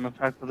Dacia and the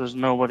fact that there's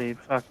nobody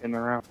fucking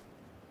around.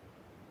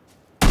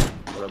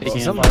 What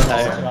Picking up about the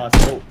tire.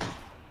 Oh,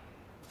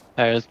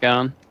 Tire's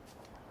gone.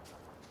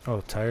 Oh,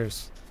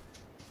 tires.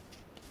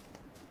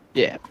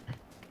 Yeah.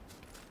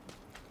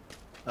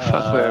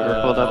 Fuck,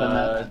 whoever pulled up in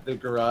that. The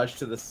garage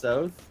to the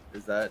south,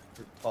 is that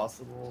for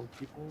possible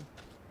people?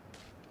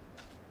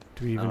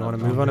 Do we even I want to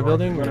don't move know. on a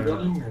building? Move on a or-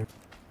 building?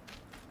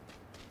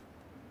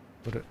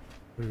 What are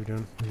we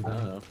doing? I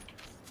don't know.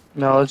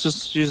 No, let's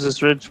just use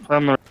this ridge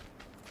climb the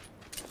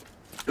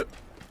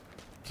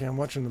Okay, I'm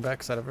watching the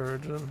backside of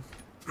Origin.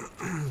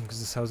 Because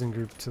this housing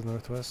group to the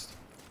northwest.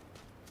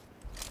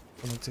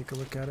 I'm gonna take a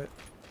look at it.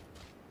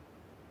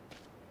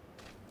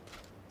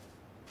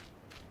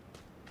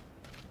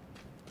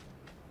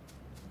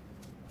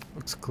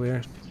 Looks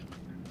clear.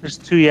 There's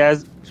two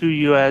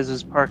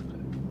UAZs parked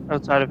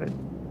outside of it.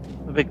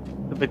 The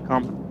big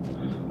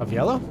compound Of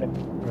yellow?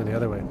 Or the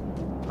other way?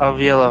 of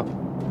yellow.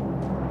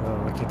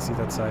 Oh, I can't see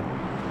that side.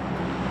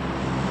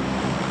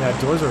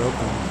 Yeah, doors are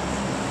open.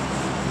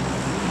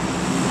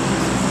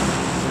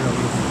 They're not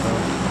moving at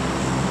all.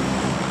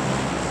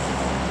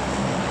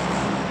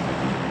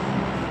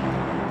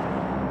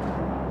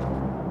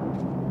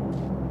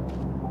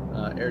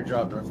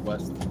 Airdrop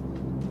northwest.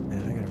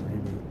 Man, I gotta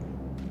reboot.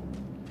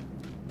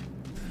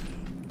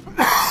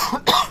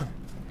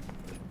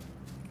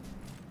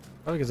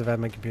 Probably because I've had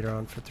my computer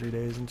on for 3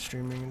 days and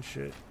streaming and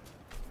shit.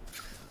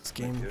 This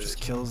game just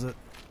kills it.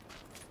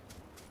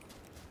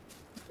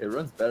 It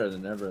runs better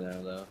than ever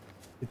now, though.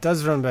 It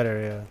does run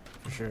better, yeah,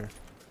 for sure.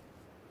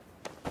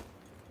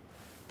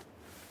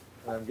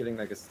 I'm getting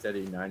like a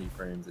steady 90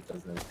 frames. It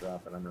doesn't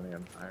drop, and I'm running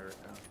on high right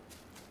now.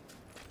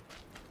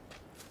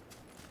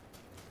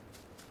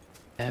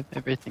 I have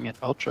everything at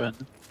ultra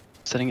and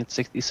sitting at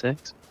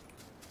 66.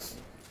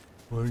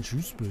 Aren't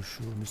you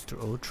special, Mr.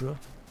 Ultra?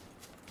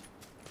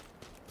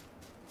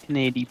 In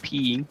ADP,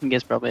 you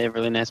guys probably have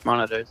really nice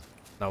monitors.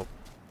 Nope.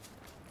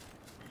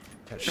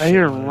 I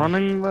hear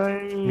running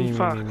by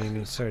fuck.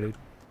 Me. Sorry, dude.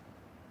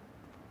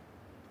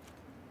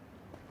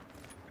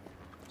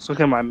 Let's look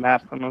at my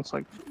map and it's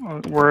like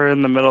we're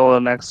in the middle of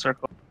the next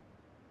circle.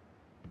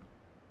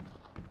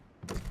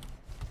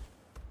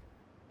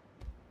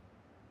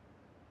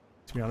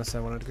 To be honest, I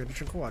wanted to go to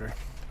drink water.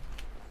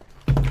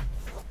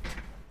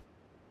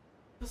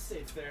 Feels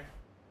safe there.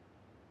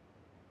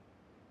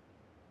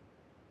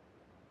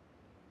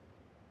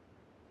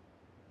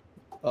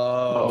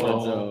 Oh, red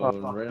Oh,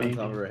 zone, right on baby.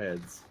 top of our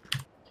heads.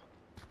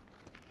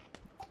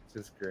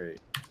 Just great.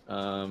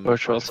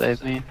 Bush will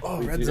save me. Oh,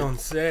 We red do. zone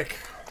sick.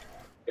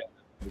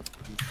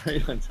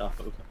 Right on top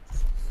of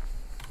us.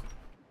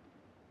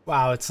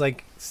 Wow, it's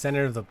like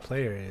center of the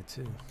play area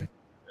too. If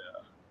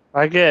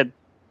I get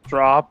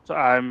dropped,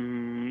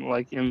 I'm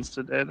like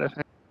insta dead. I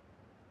think.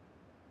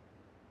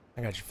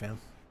 I got you, fam.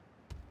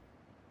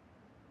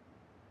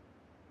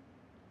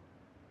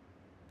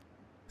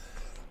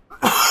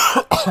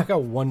 I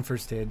got one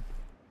first aid.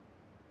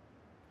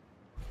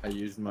 I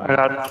used my. I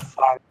got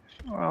 5.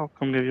 I'll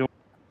come give you.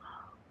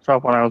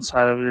 Drop one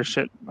outside of your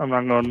shit. I'm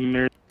not going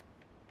near.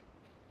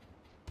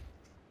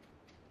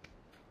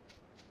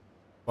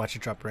 Watch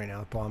it drop right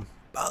now. Bomb.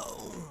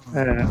 Boom.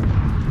 Yeah.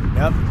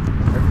 Yep.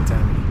 Perfect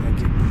timing. Thank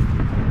you.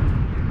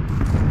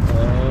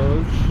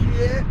 Oh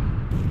shit!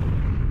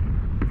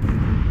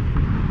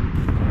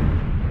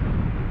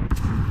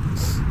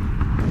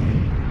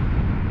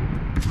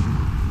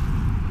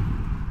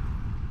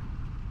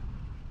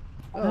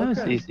 That was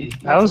easy.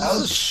 That was That was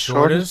the the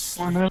shortest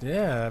one.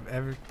 Yeah, I've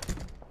ever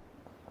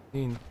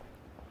seen.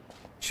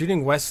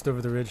 Shooting west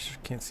over the ridge.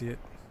 Can't see it.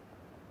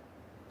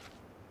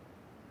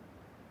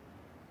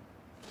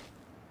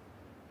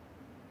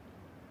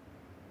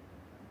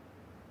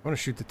 I want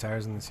to shoot the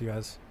tires in this, you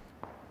guys.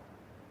 I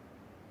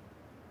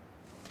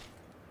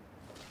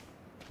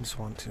just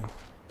want to.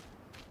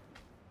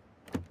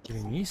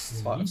 Getting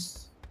east. Fuck.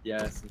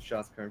 Yeah, some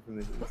shots coming from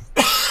the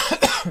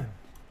east.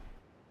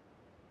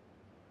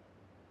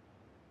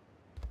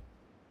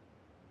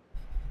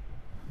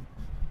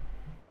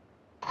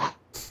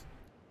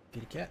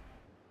 Get a cat.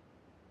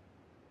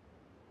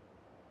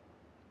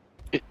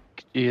 Could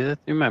you hear that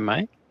through my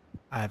mic?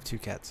 I have 2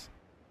 cats.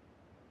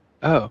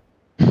 Oh.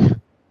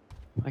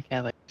 My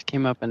cat like just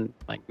came up and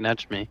like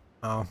nudged me.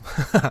 Oh.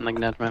 And like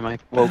nudged my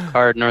mic. Woke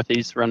hard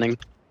northeast running.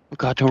 Oh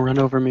god, don't run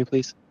over me,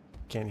 please.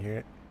 Can't hear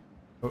it.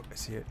 Oh, I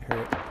see it. Hear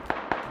it.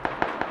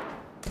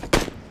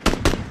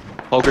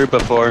 Whole group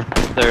of 4.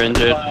 They're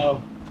injured.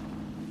 Wow.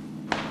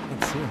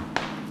 Can't see him.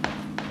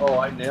 Oh,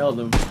 I nailed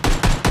him.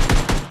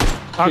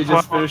 Talk He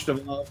just about- finished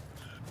him off.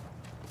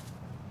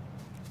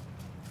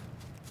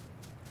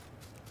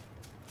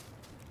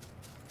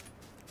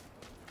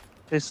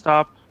 They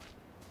stop.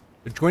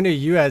 They're going to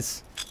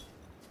US.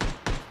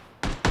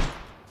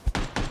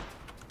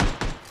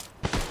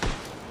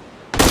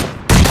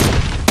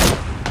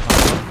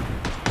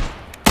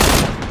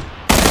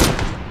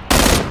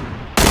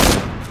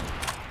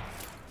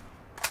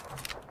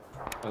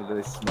 Oh,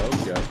 they smoke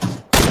you.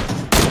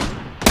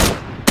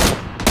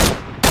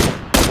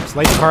 Just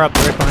light the car up.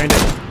 They're right behind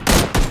it.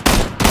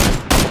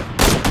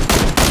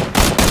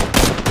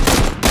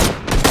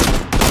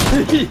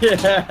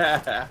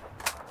 Yeah.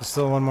 There's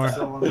still one more.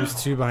 There's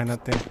 2 behind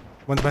that thing.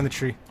 One's behind the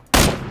tree.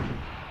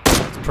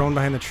 It's prone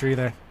behind the tree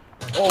there.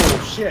 Oh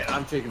shit!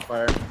 I'm taking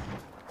fire.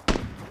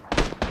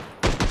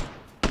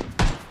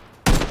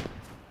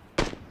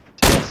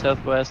 To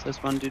southwest, there's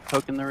one dude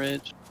poking the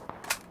ridge.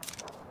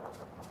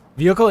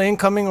 Vehicle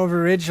incoming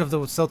over ridge of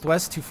the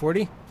southwest,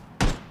 240.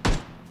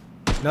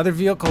 Another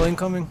vehicle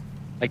incoming.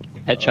 Like,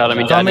 headshot him.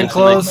 He died Coming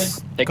instantly. close.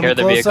 Take care Coming of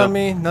the close vehicle. on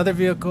me. Another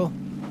vehicle.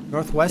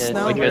 Northwest Yeah,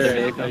 now. take care of the I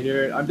hear it, vehicle. I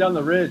hear it. I'm down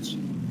the ridge.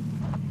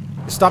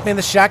 Stop me in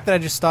the shack that I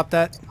just stopped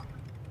at.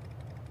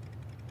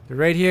 They're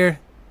right here.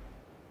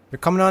 They're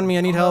coming on me.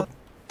 I need help.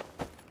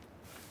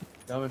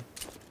 Coming.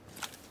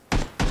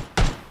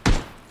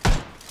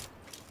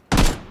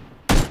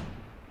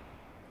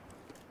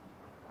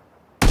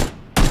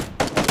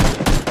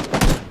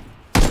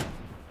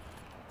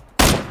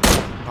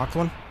 Knocked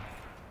one.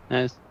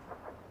 Nice.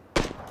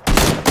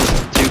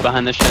 2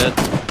 behind the shed.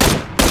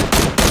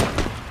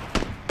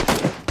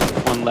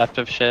 1 left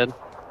of shed.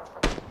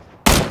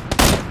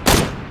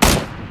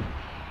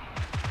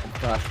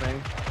 Flashbang.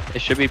 They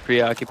should be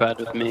preoccupied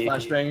with me.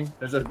 Flashbang.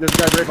 There's a guy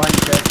right behind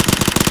you, Ted.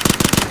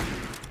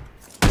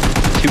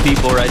 2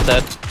 people right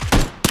side.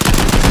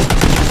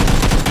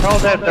 They're all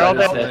dead. They're all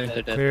They're dead. dead,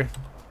 they're dead. Clear.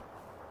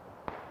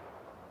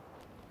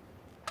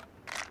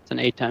 It's an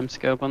 8-time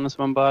scope on this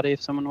one body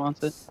if someone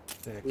wants it.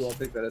 Sick. Ooh, I'll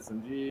take that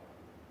SMG.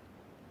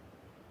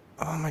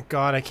 Oh my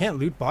god, I can't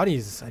loot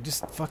bodies. I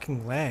just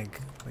fucking lag.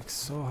 Like,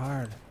 so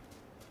hard.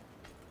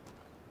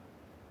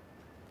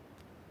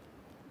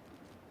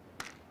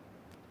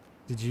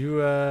 Did you,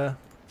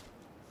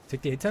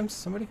 take the 8 times,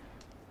 somebody?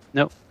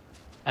 Nope.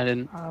 I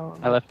didn't. Oh,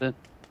 I left it.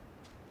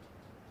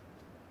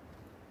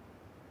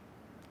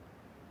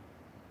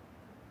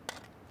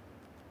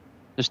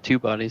 There's 2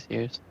 bodies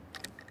here.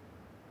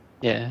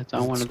 Yeah, it's on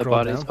Does it one of the scroll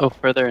bodies. down? Oh,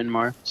 further in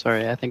more.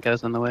 Sorry, I think I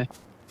was on the way.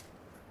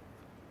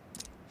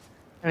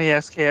 Any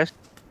SKS?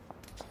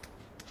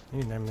 You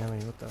need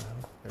 9mm, what the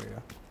hell? There we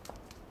go.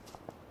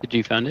 Did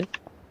you find it?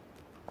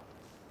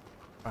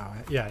 Wow,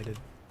 yeah, I did.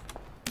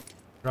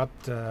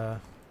 Dropped,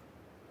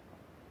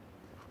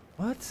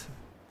 what?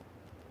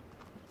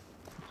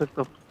 Took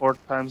the 4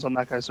 times on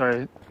that guy.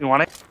 Sorry. You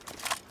want it?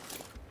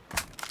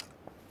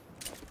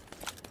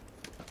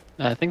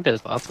 I think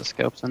there's lots of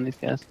scopes on these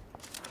guys.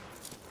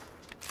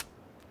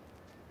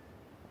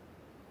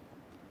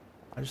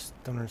 I just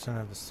don't understand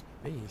how the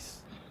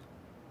space.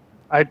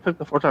 I took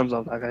the 4 times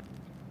off that guy.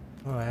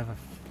 Oh, I have a...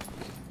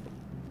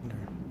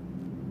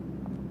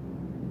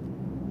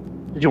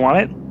 Did you want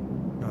it?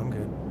 No, I'm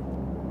good.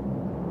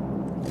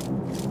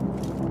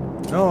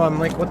 No, I'm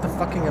like, what the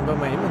fucking about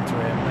my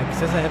inventory? I'm like, it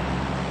says I have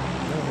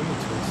no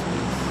inventory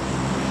space.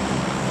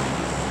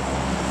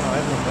 Oh, I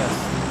have no vest.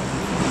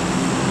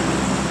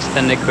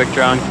 Extended quick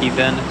draw and key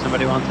bin if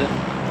somebody wants it.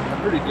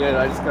 I'm pretty good.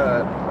 I just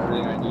got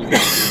everything I need.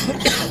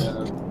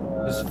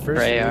 There's first for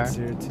AR. aids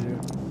here too.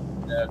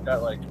 Yeah, I've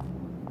got like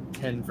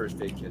 10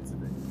 first aid kits, I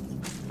think.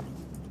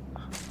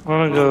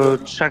 I'm gonna go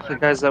check the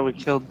guys that we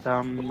killed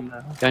down.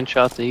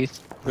 Gunshots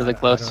east. Really I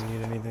close. don't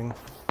need anything.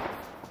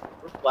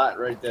 We're flat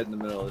right dead in the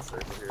middle of the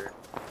circle here.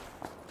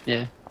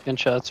 Yeah,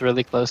 gunshots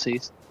really close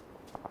east.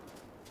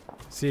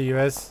 See you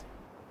guys.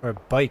 Or a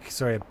bike,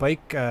 sorry, a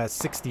bike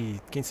 60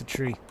 against a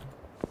tree.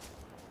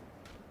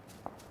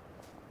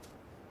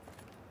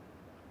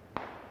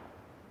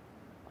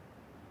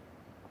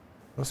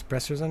 No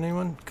suppressors on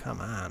anyone?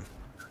 Come on.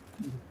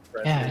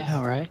 Yeah, I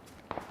know, right?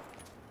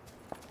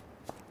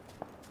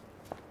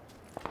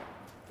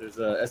 There's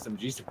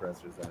SMG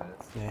suppressors on it.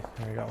 Yeah,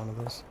 I got one of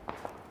those.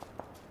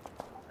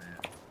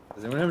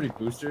 Does anyone have any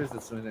boosters?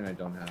 That's the only thing I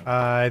don't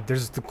have.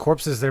 There's the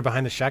corpses there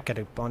behind the shack at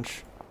a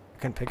bunch. I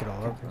couldn't pick it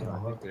all up.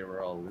 I think they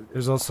were all looted.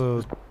 There's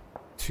also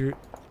 2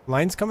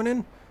 lines coming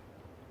in.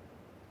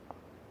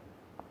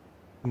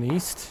 In the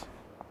east.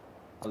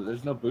 Oh,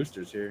 there's no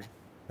boosters here.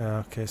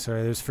 Okay,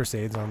 sorry, there's first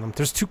aids on them.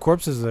 There's 2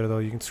 corpses there though,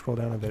 you can scroll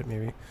down a bit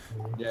maybe.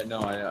 Yeah,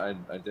 no, I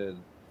did.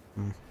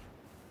 Do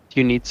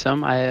you need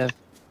some? I have.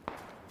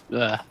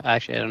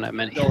 Actually, I don't have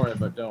many. Don't worry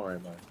about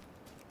it.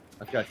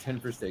 I've got 10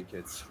 first aid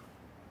kits.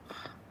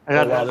 I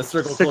got Oh, wow, the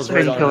circle 6 closed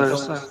right on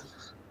painkillers.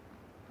 us.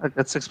 I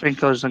got 6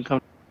 painkillers and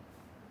come.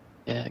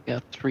 Yeah, I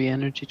got 3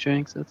 energy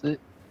drinks. That's it.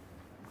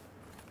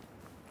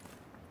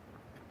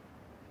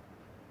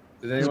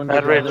 Did anyone Bad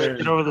get rage. there?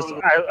 Get over this.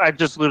 I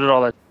just looted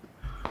all that.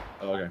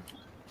 Oh, okay.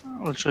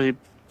 Literally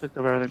picked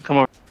up everything. Come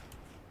over.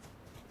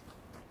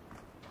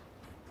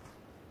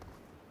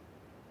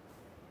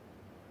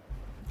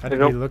 How There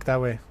did you we go. look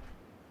that way?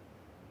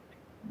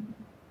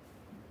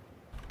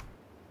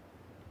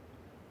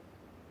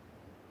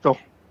 Go.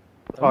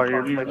 Oh,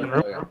 you're making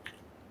Oh, yeah.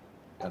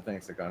 Yeah,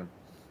 thanks, I got him.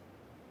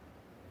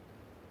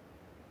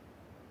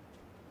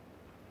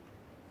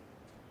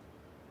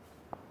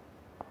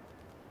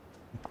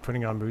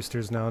 Putting on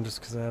boosters now just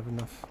because I have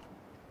enough.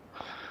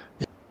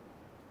 Yeah,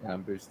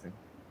 I'm boosting.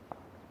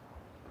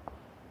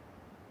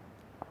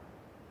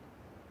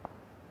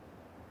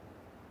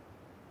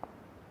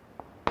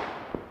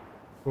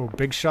 Oh,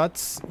 big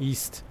shots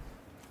east.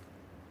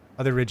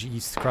 Other ridge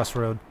east, cross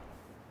road.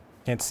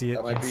 Can't see it.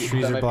 That might be,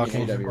 Trees that are might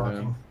blocking. be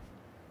AWM.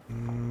 I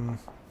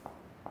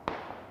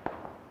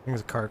think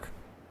it's a Kark.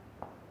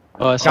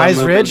 Oh, I saw Guys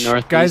him moving ridge,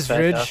 northeast guys back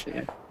ridge. out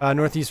here.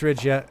 Northeast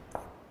ridge, yeah.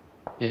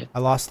 Yeah. I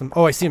lost him.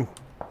 Oh, I see him.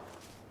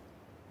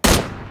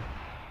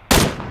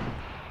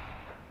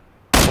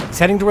 He's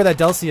heading to where that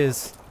Delcy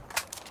is.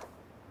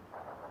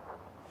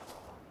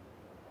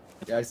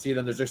 Yeah, I see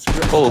them. There's a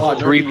squad. Oh,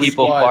 three northeast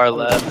people squad. far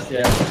left.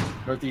 Yeah,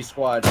 northeast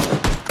squad.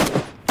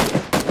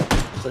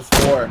 There's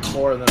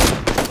four of them.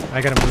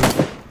 I gotta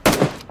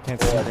move.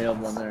 Can't see. Oh, I nailed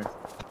one there.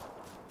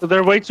 So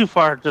they're way too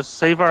far. Just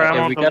save our Okay,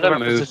 ammo. we don't gotta give our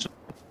move. position.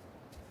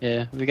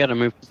 Yeah, we gotta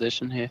move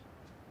position here.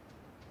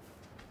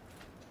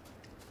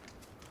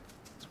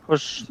 Let's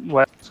push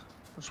west.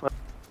 Push west.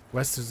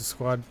 West is a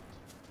squad.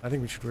 I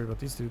think we should worry about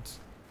these dudes.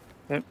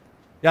 Okay.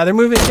 Yeah, they're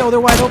moving. Yo, they're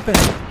wide open.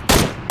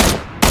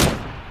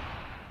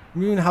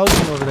 Moving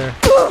housing over there.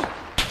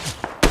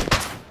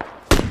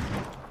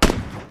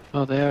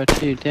 Oh, they are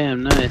too.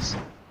 Damn, nice.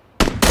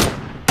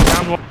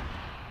 Down one.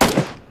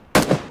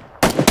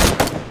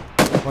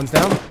 One's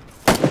down.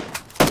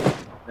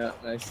 Yeah,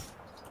 nice.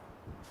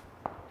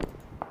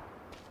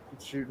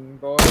 Keep shooting,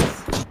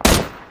 boys.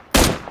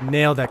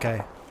 Nailed that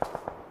guy.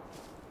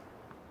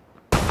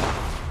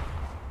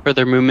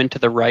 Further movement to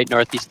the right,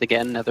 northeast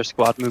again. Another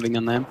squad moving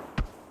on them.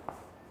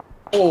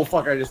 Oh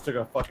fuck! I just took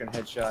a fucking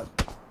headshot.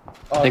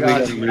 Oh, I think we God.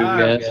 gotta move,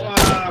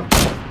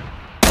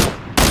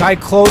 guys. Guy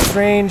close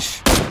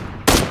range.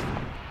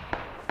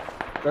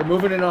 They're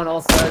moving in on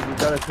all sides. We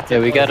gotta protect Yeah,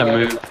 we our gotta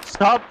side. move.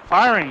 Stop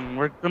firing.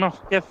 We're gonna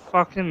get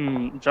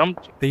fucking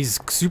jumped. He's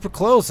super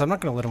close. I'm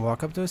not gonna let him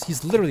walk up to us.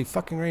 He's literally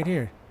fucking right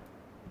here.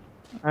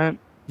 Alright.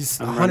 He's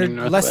I'm 100,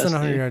 running less than northwest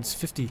 100 here. yards,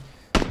 50.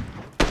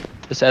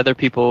 There's other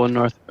people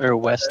north or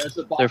west. There's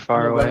the They're box far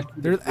on the away. west.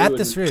 They're at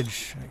this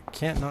ridge. I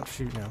can't not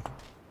shoot now.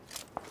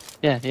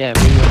 Yeah, yeah.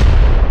 We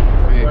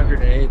will. Run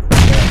grenades.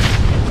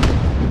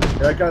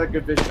 Yeah, I got a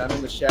good vision. I'm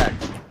in the shack.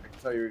 I can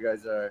tell you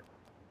guys are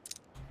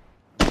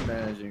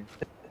managing.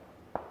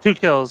 2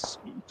 kills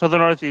to the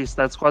northeast.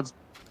 That squad's.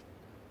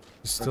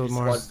 There's still Northeast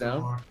more. squad's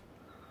down.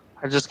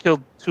 I just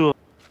killed 2.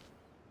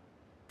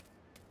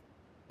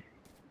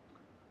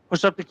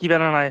 Push up to Kivan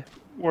and I.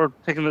 We're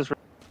taking this.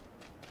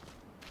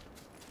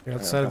 You're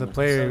outside of the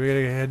player. We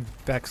gotta head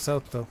back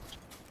south though.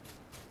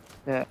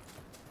 Yeah.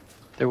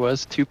 There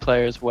was 2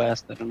 players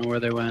west. I don't know where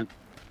they went.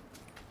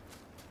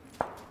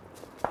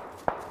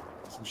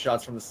 Some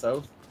shots from the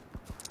south.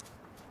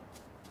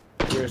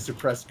 Here's a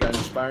suppressed gun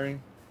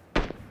firing.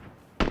 Yep,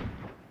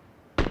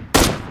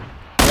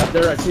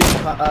 there I see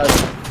west Knock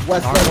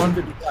west one.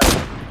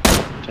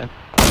 155.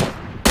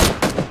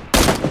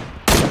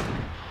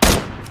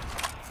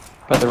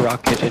 By the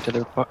rock KJ to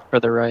the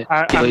further right.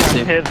 I'm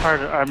Elysium. hit hard.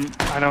 I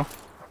know.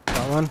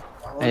 Got one.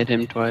 I hit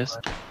him twice.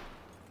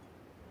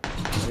 I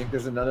think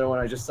there's another one.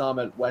 I just saw him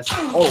at west.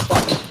 Oh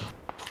fuck!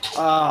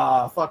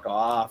 Ah, fuck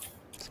off.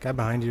 This guy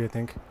behind you, I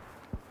think.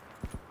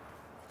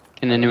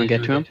 Can anyone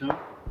get to him?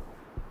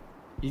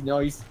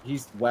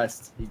 He's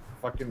west. He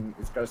fucking.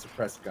 It's got a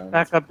suppressed gun.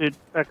 Back up, dude.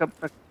 Back up.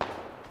 Back.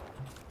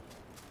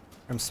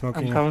 I'm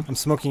smoking. I'm coming. I'm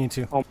smoking you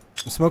too. Oh.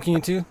 I'm smoking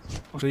you too.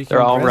 So you They're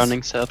can all res.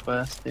 running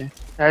southwest here.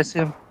 Yeah, I see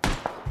him.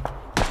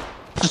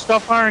 Just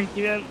stop firing,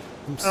 Kivan.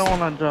 I'm I don't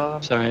want to draw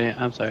them. Sorry,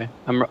 I'm sorry.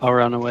 I'll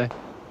run away.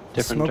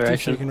 Different smoke you so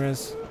direction. you can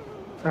res.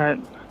 Alright.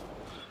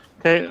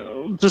 Okay,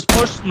 just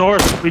push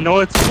north. We know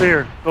it's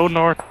clear. Go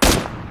north.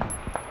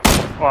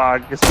 Well, I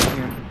guess we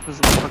can. This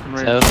is a fucking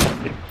range. South.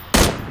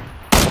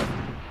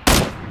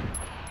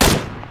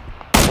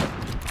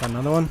 Got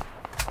another one.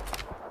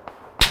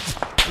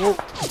 Whoa!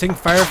 I'm taking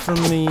fire from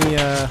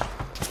the.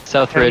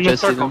 South Get in ridge, the I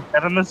see circle. them.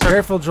 Get in the circle.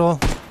 Careful, Joel.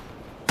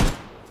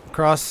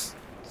 Across,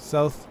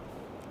 south.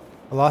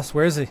 I lost.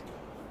 Where is he?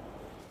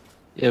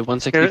 Yeah,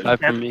 165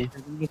 Get- from me.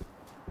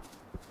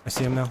 I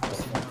see him now.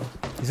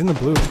 He's in the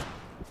blue.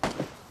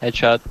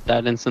 Headshot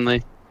that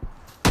instantly.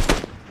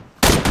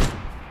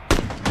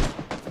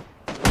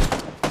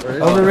 Where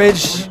is Over he?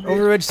 ridge.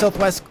 Over ridge,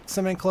 southwest.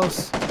 Semi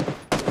close.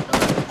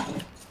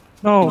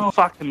 No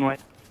fucking way.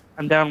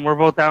 I'm down. We're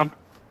both down.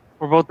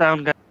 We're both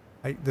down, guys.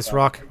 This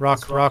rock.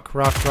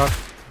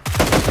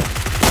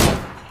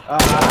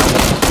 Ah,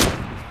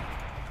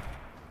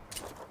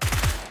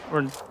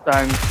 We're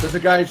dying. there's a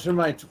guy from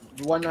my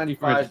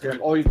 195. There.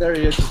 Oh, there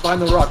he is. He's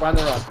behind the rock. Behind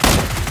the rock.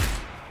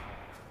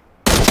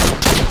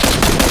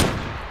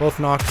 Both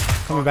knocked.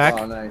 Coming back.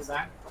 Oh, nice.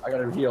 I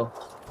gotta heal.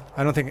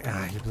 I don't think.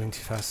 Ah, you're bleeding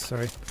too fast.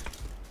 Sorry.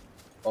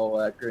 Oh,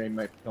 that grenade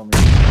might kill me.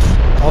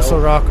 Also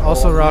Nope. rock.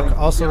 Also I'm rock. bleeding.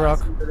 Also Yeah, I rock.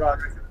 see the rock.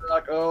 I see the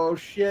rock. Oh,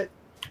 shit.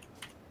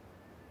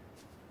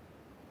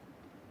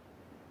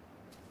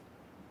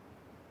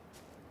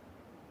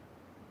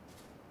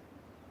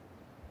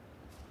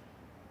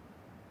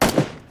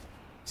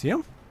 See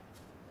him?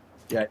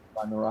 Yeah,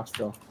 on the rock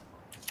still.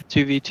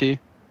 2v2.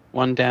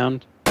 One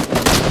down.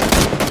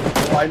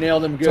 Oh, I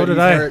nailed him good. So did He's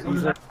I. hurt.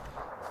 He's hurt.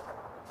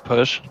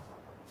 Push.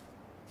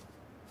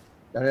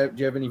 Do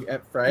you have any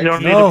frags? You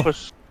don't need No. to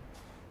push.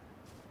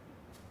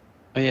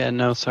 Oh yeah,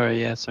 no, sorry,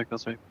 yeah,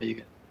 circle's right for you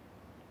guys.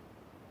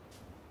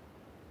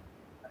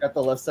 I got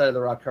the left side of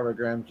the rock covered,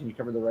 Graham. Can you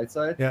cover the right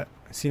side? Yeah.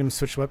 I seen him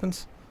switch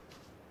weapons.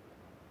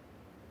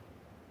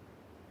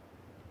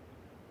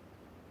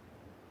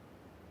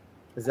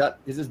 Is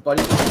his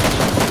buddy?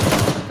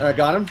 And I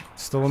got him.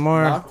 Still one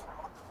more. Knocked.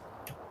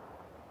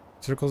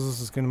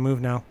 Circles is gonna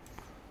move now.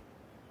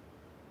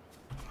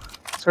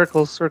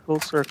 Circle, circle,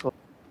 circle.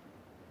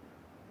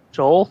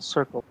 Joel,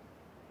 circle.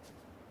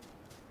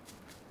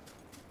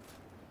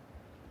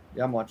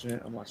 Yeah, I'm watching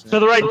it. I'm watching To it.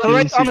 the right,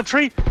 on the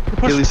tree.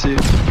 Push. Ghillie suit.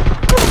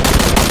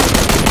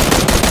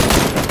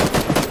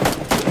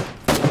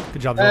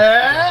 Good job, Joel.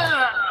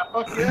 Ah,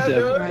 fuck yeah, Yeah.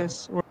 dude.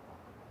 Nice.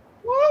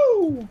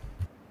 Woo!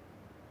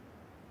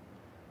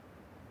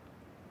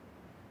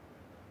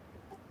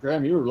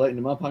 Graham, you were lighting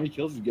him up. How many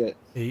kills did you get?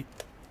 8.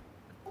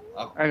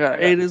 Oh, I got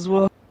 8 as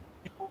well.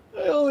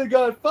 I only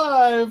got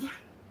 5.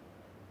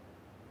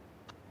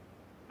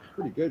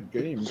 Pretty good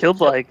game. Killed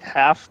like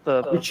half We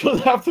the.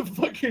 killed half the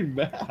fucking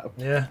map.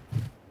 Yeah.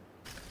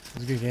 It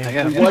was a good game. I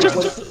got We, one.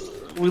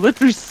 watched- We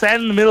literally sat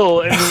in the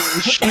middle and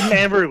we shooting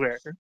everywhere.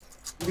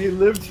 we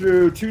lived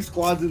through 2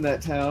 squads in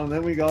that town.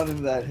 Then we got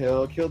into that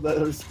hill, killed that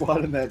other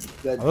squad in that.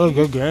 Oh,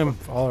 good game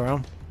all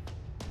around.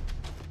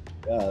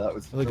 Yeah, that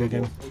was Really good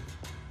game.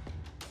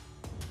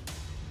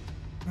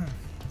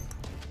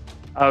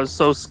 I was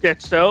so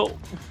sketched out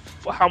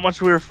how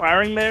much we were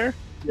firing there.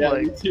 Yeah,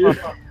 me Like, too.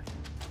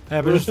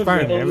 Yeah, but it's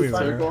firing Middle of the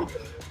everywhere.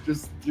 circle,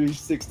 just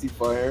 360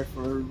 fire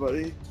from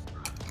everybody.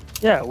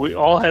 Yeah, we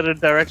all had a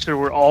direction.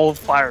 We're all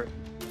firing.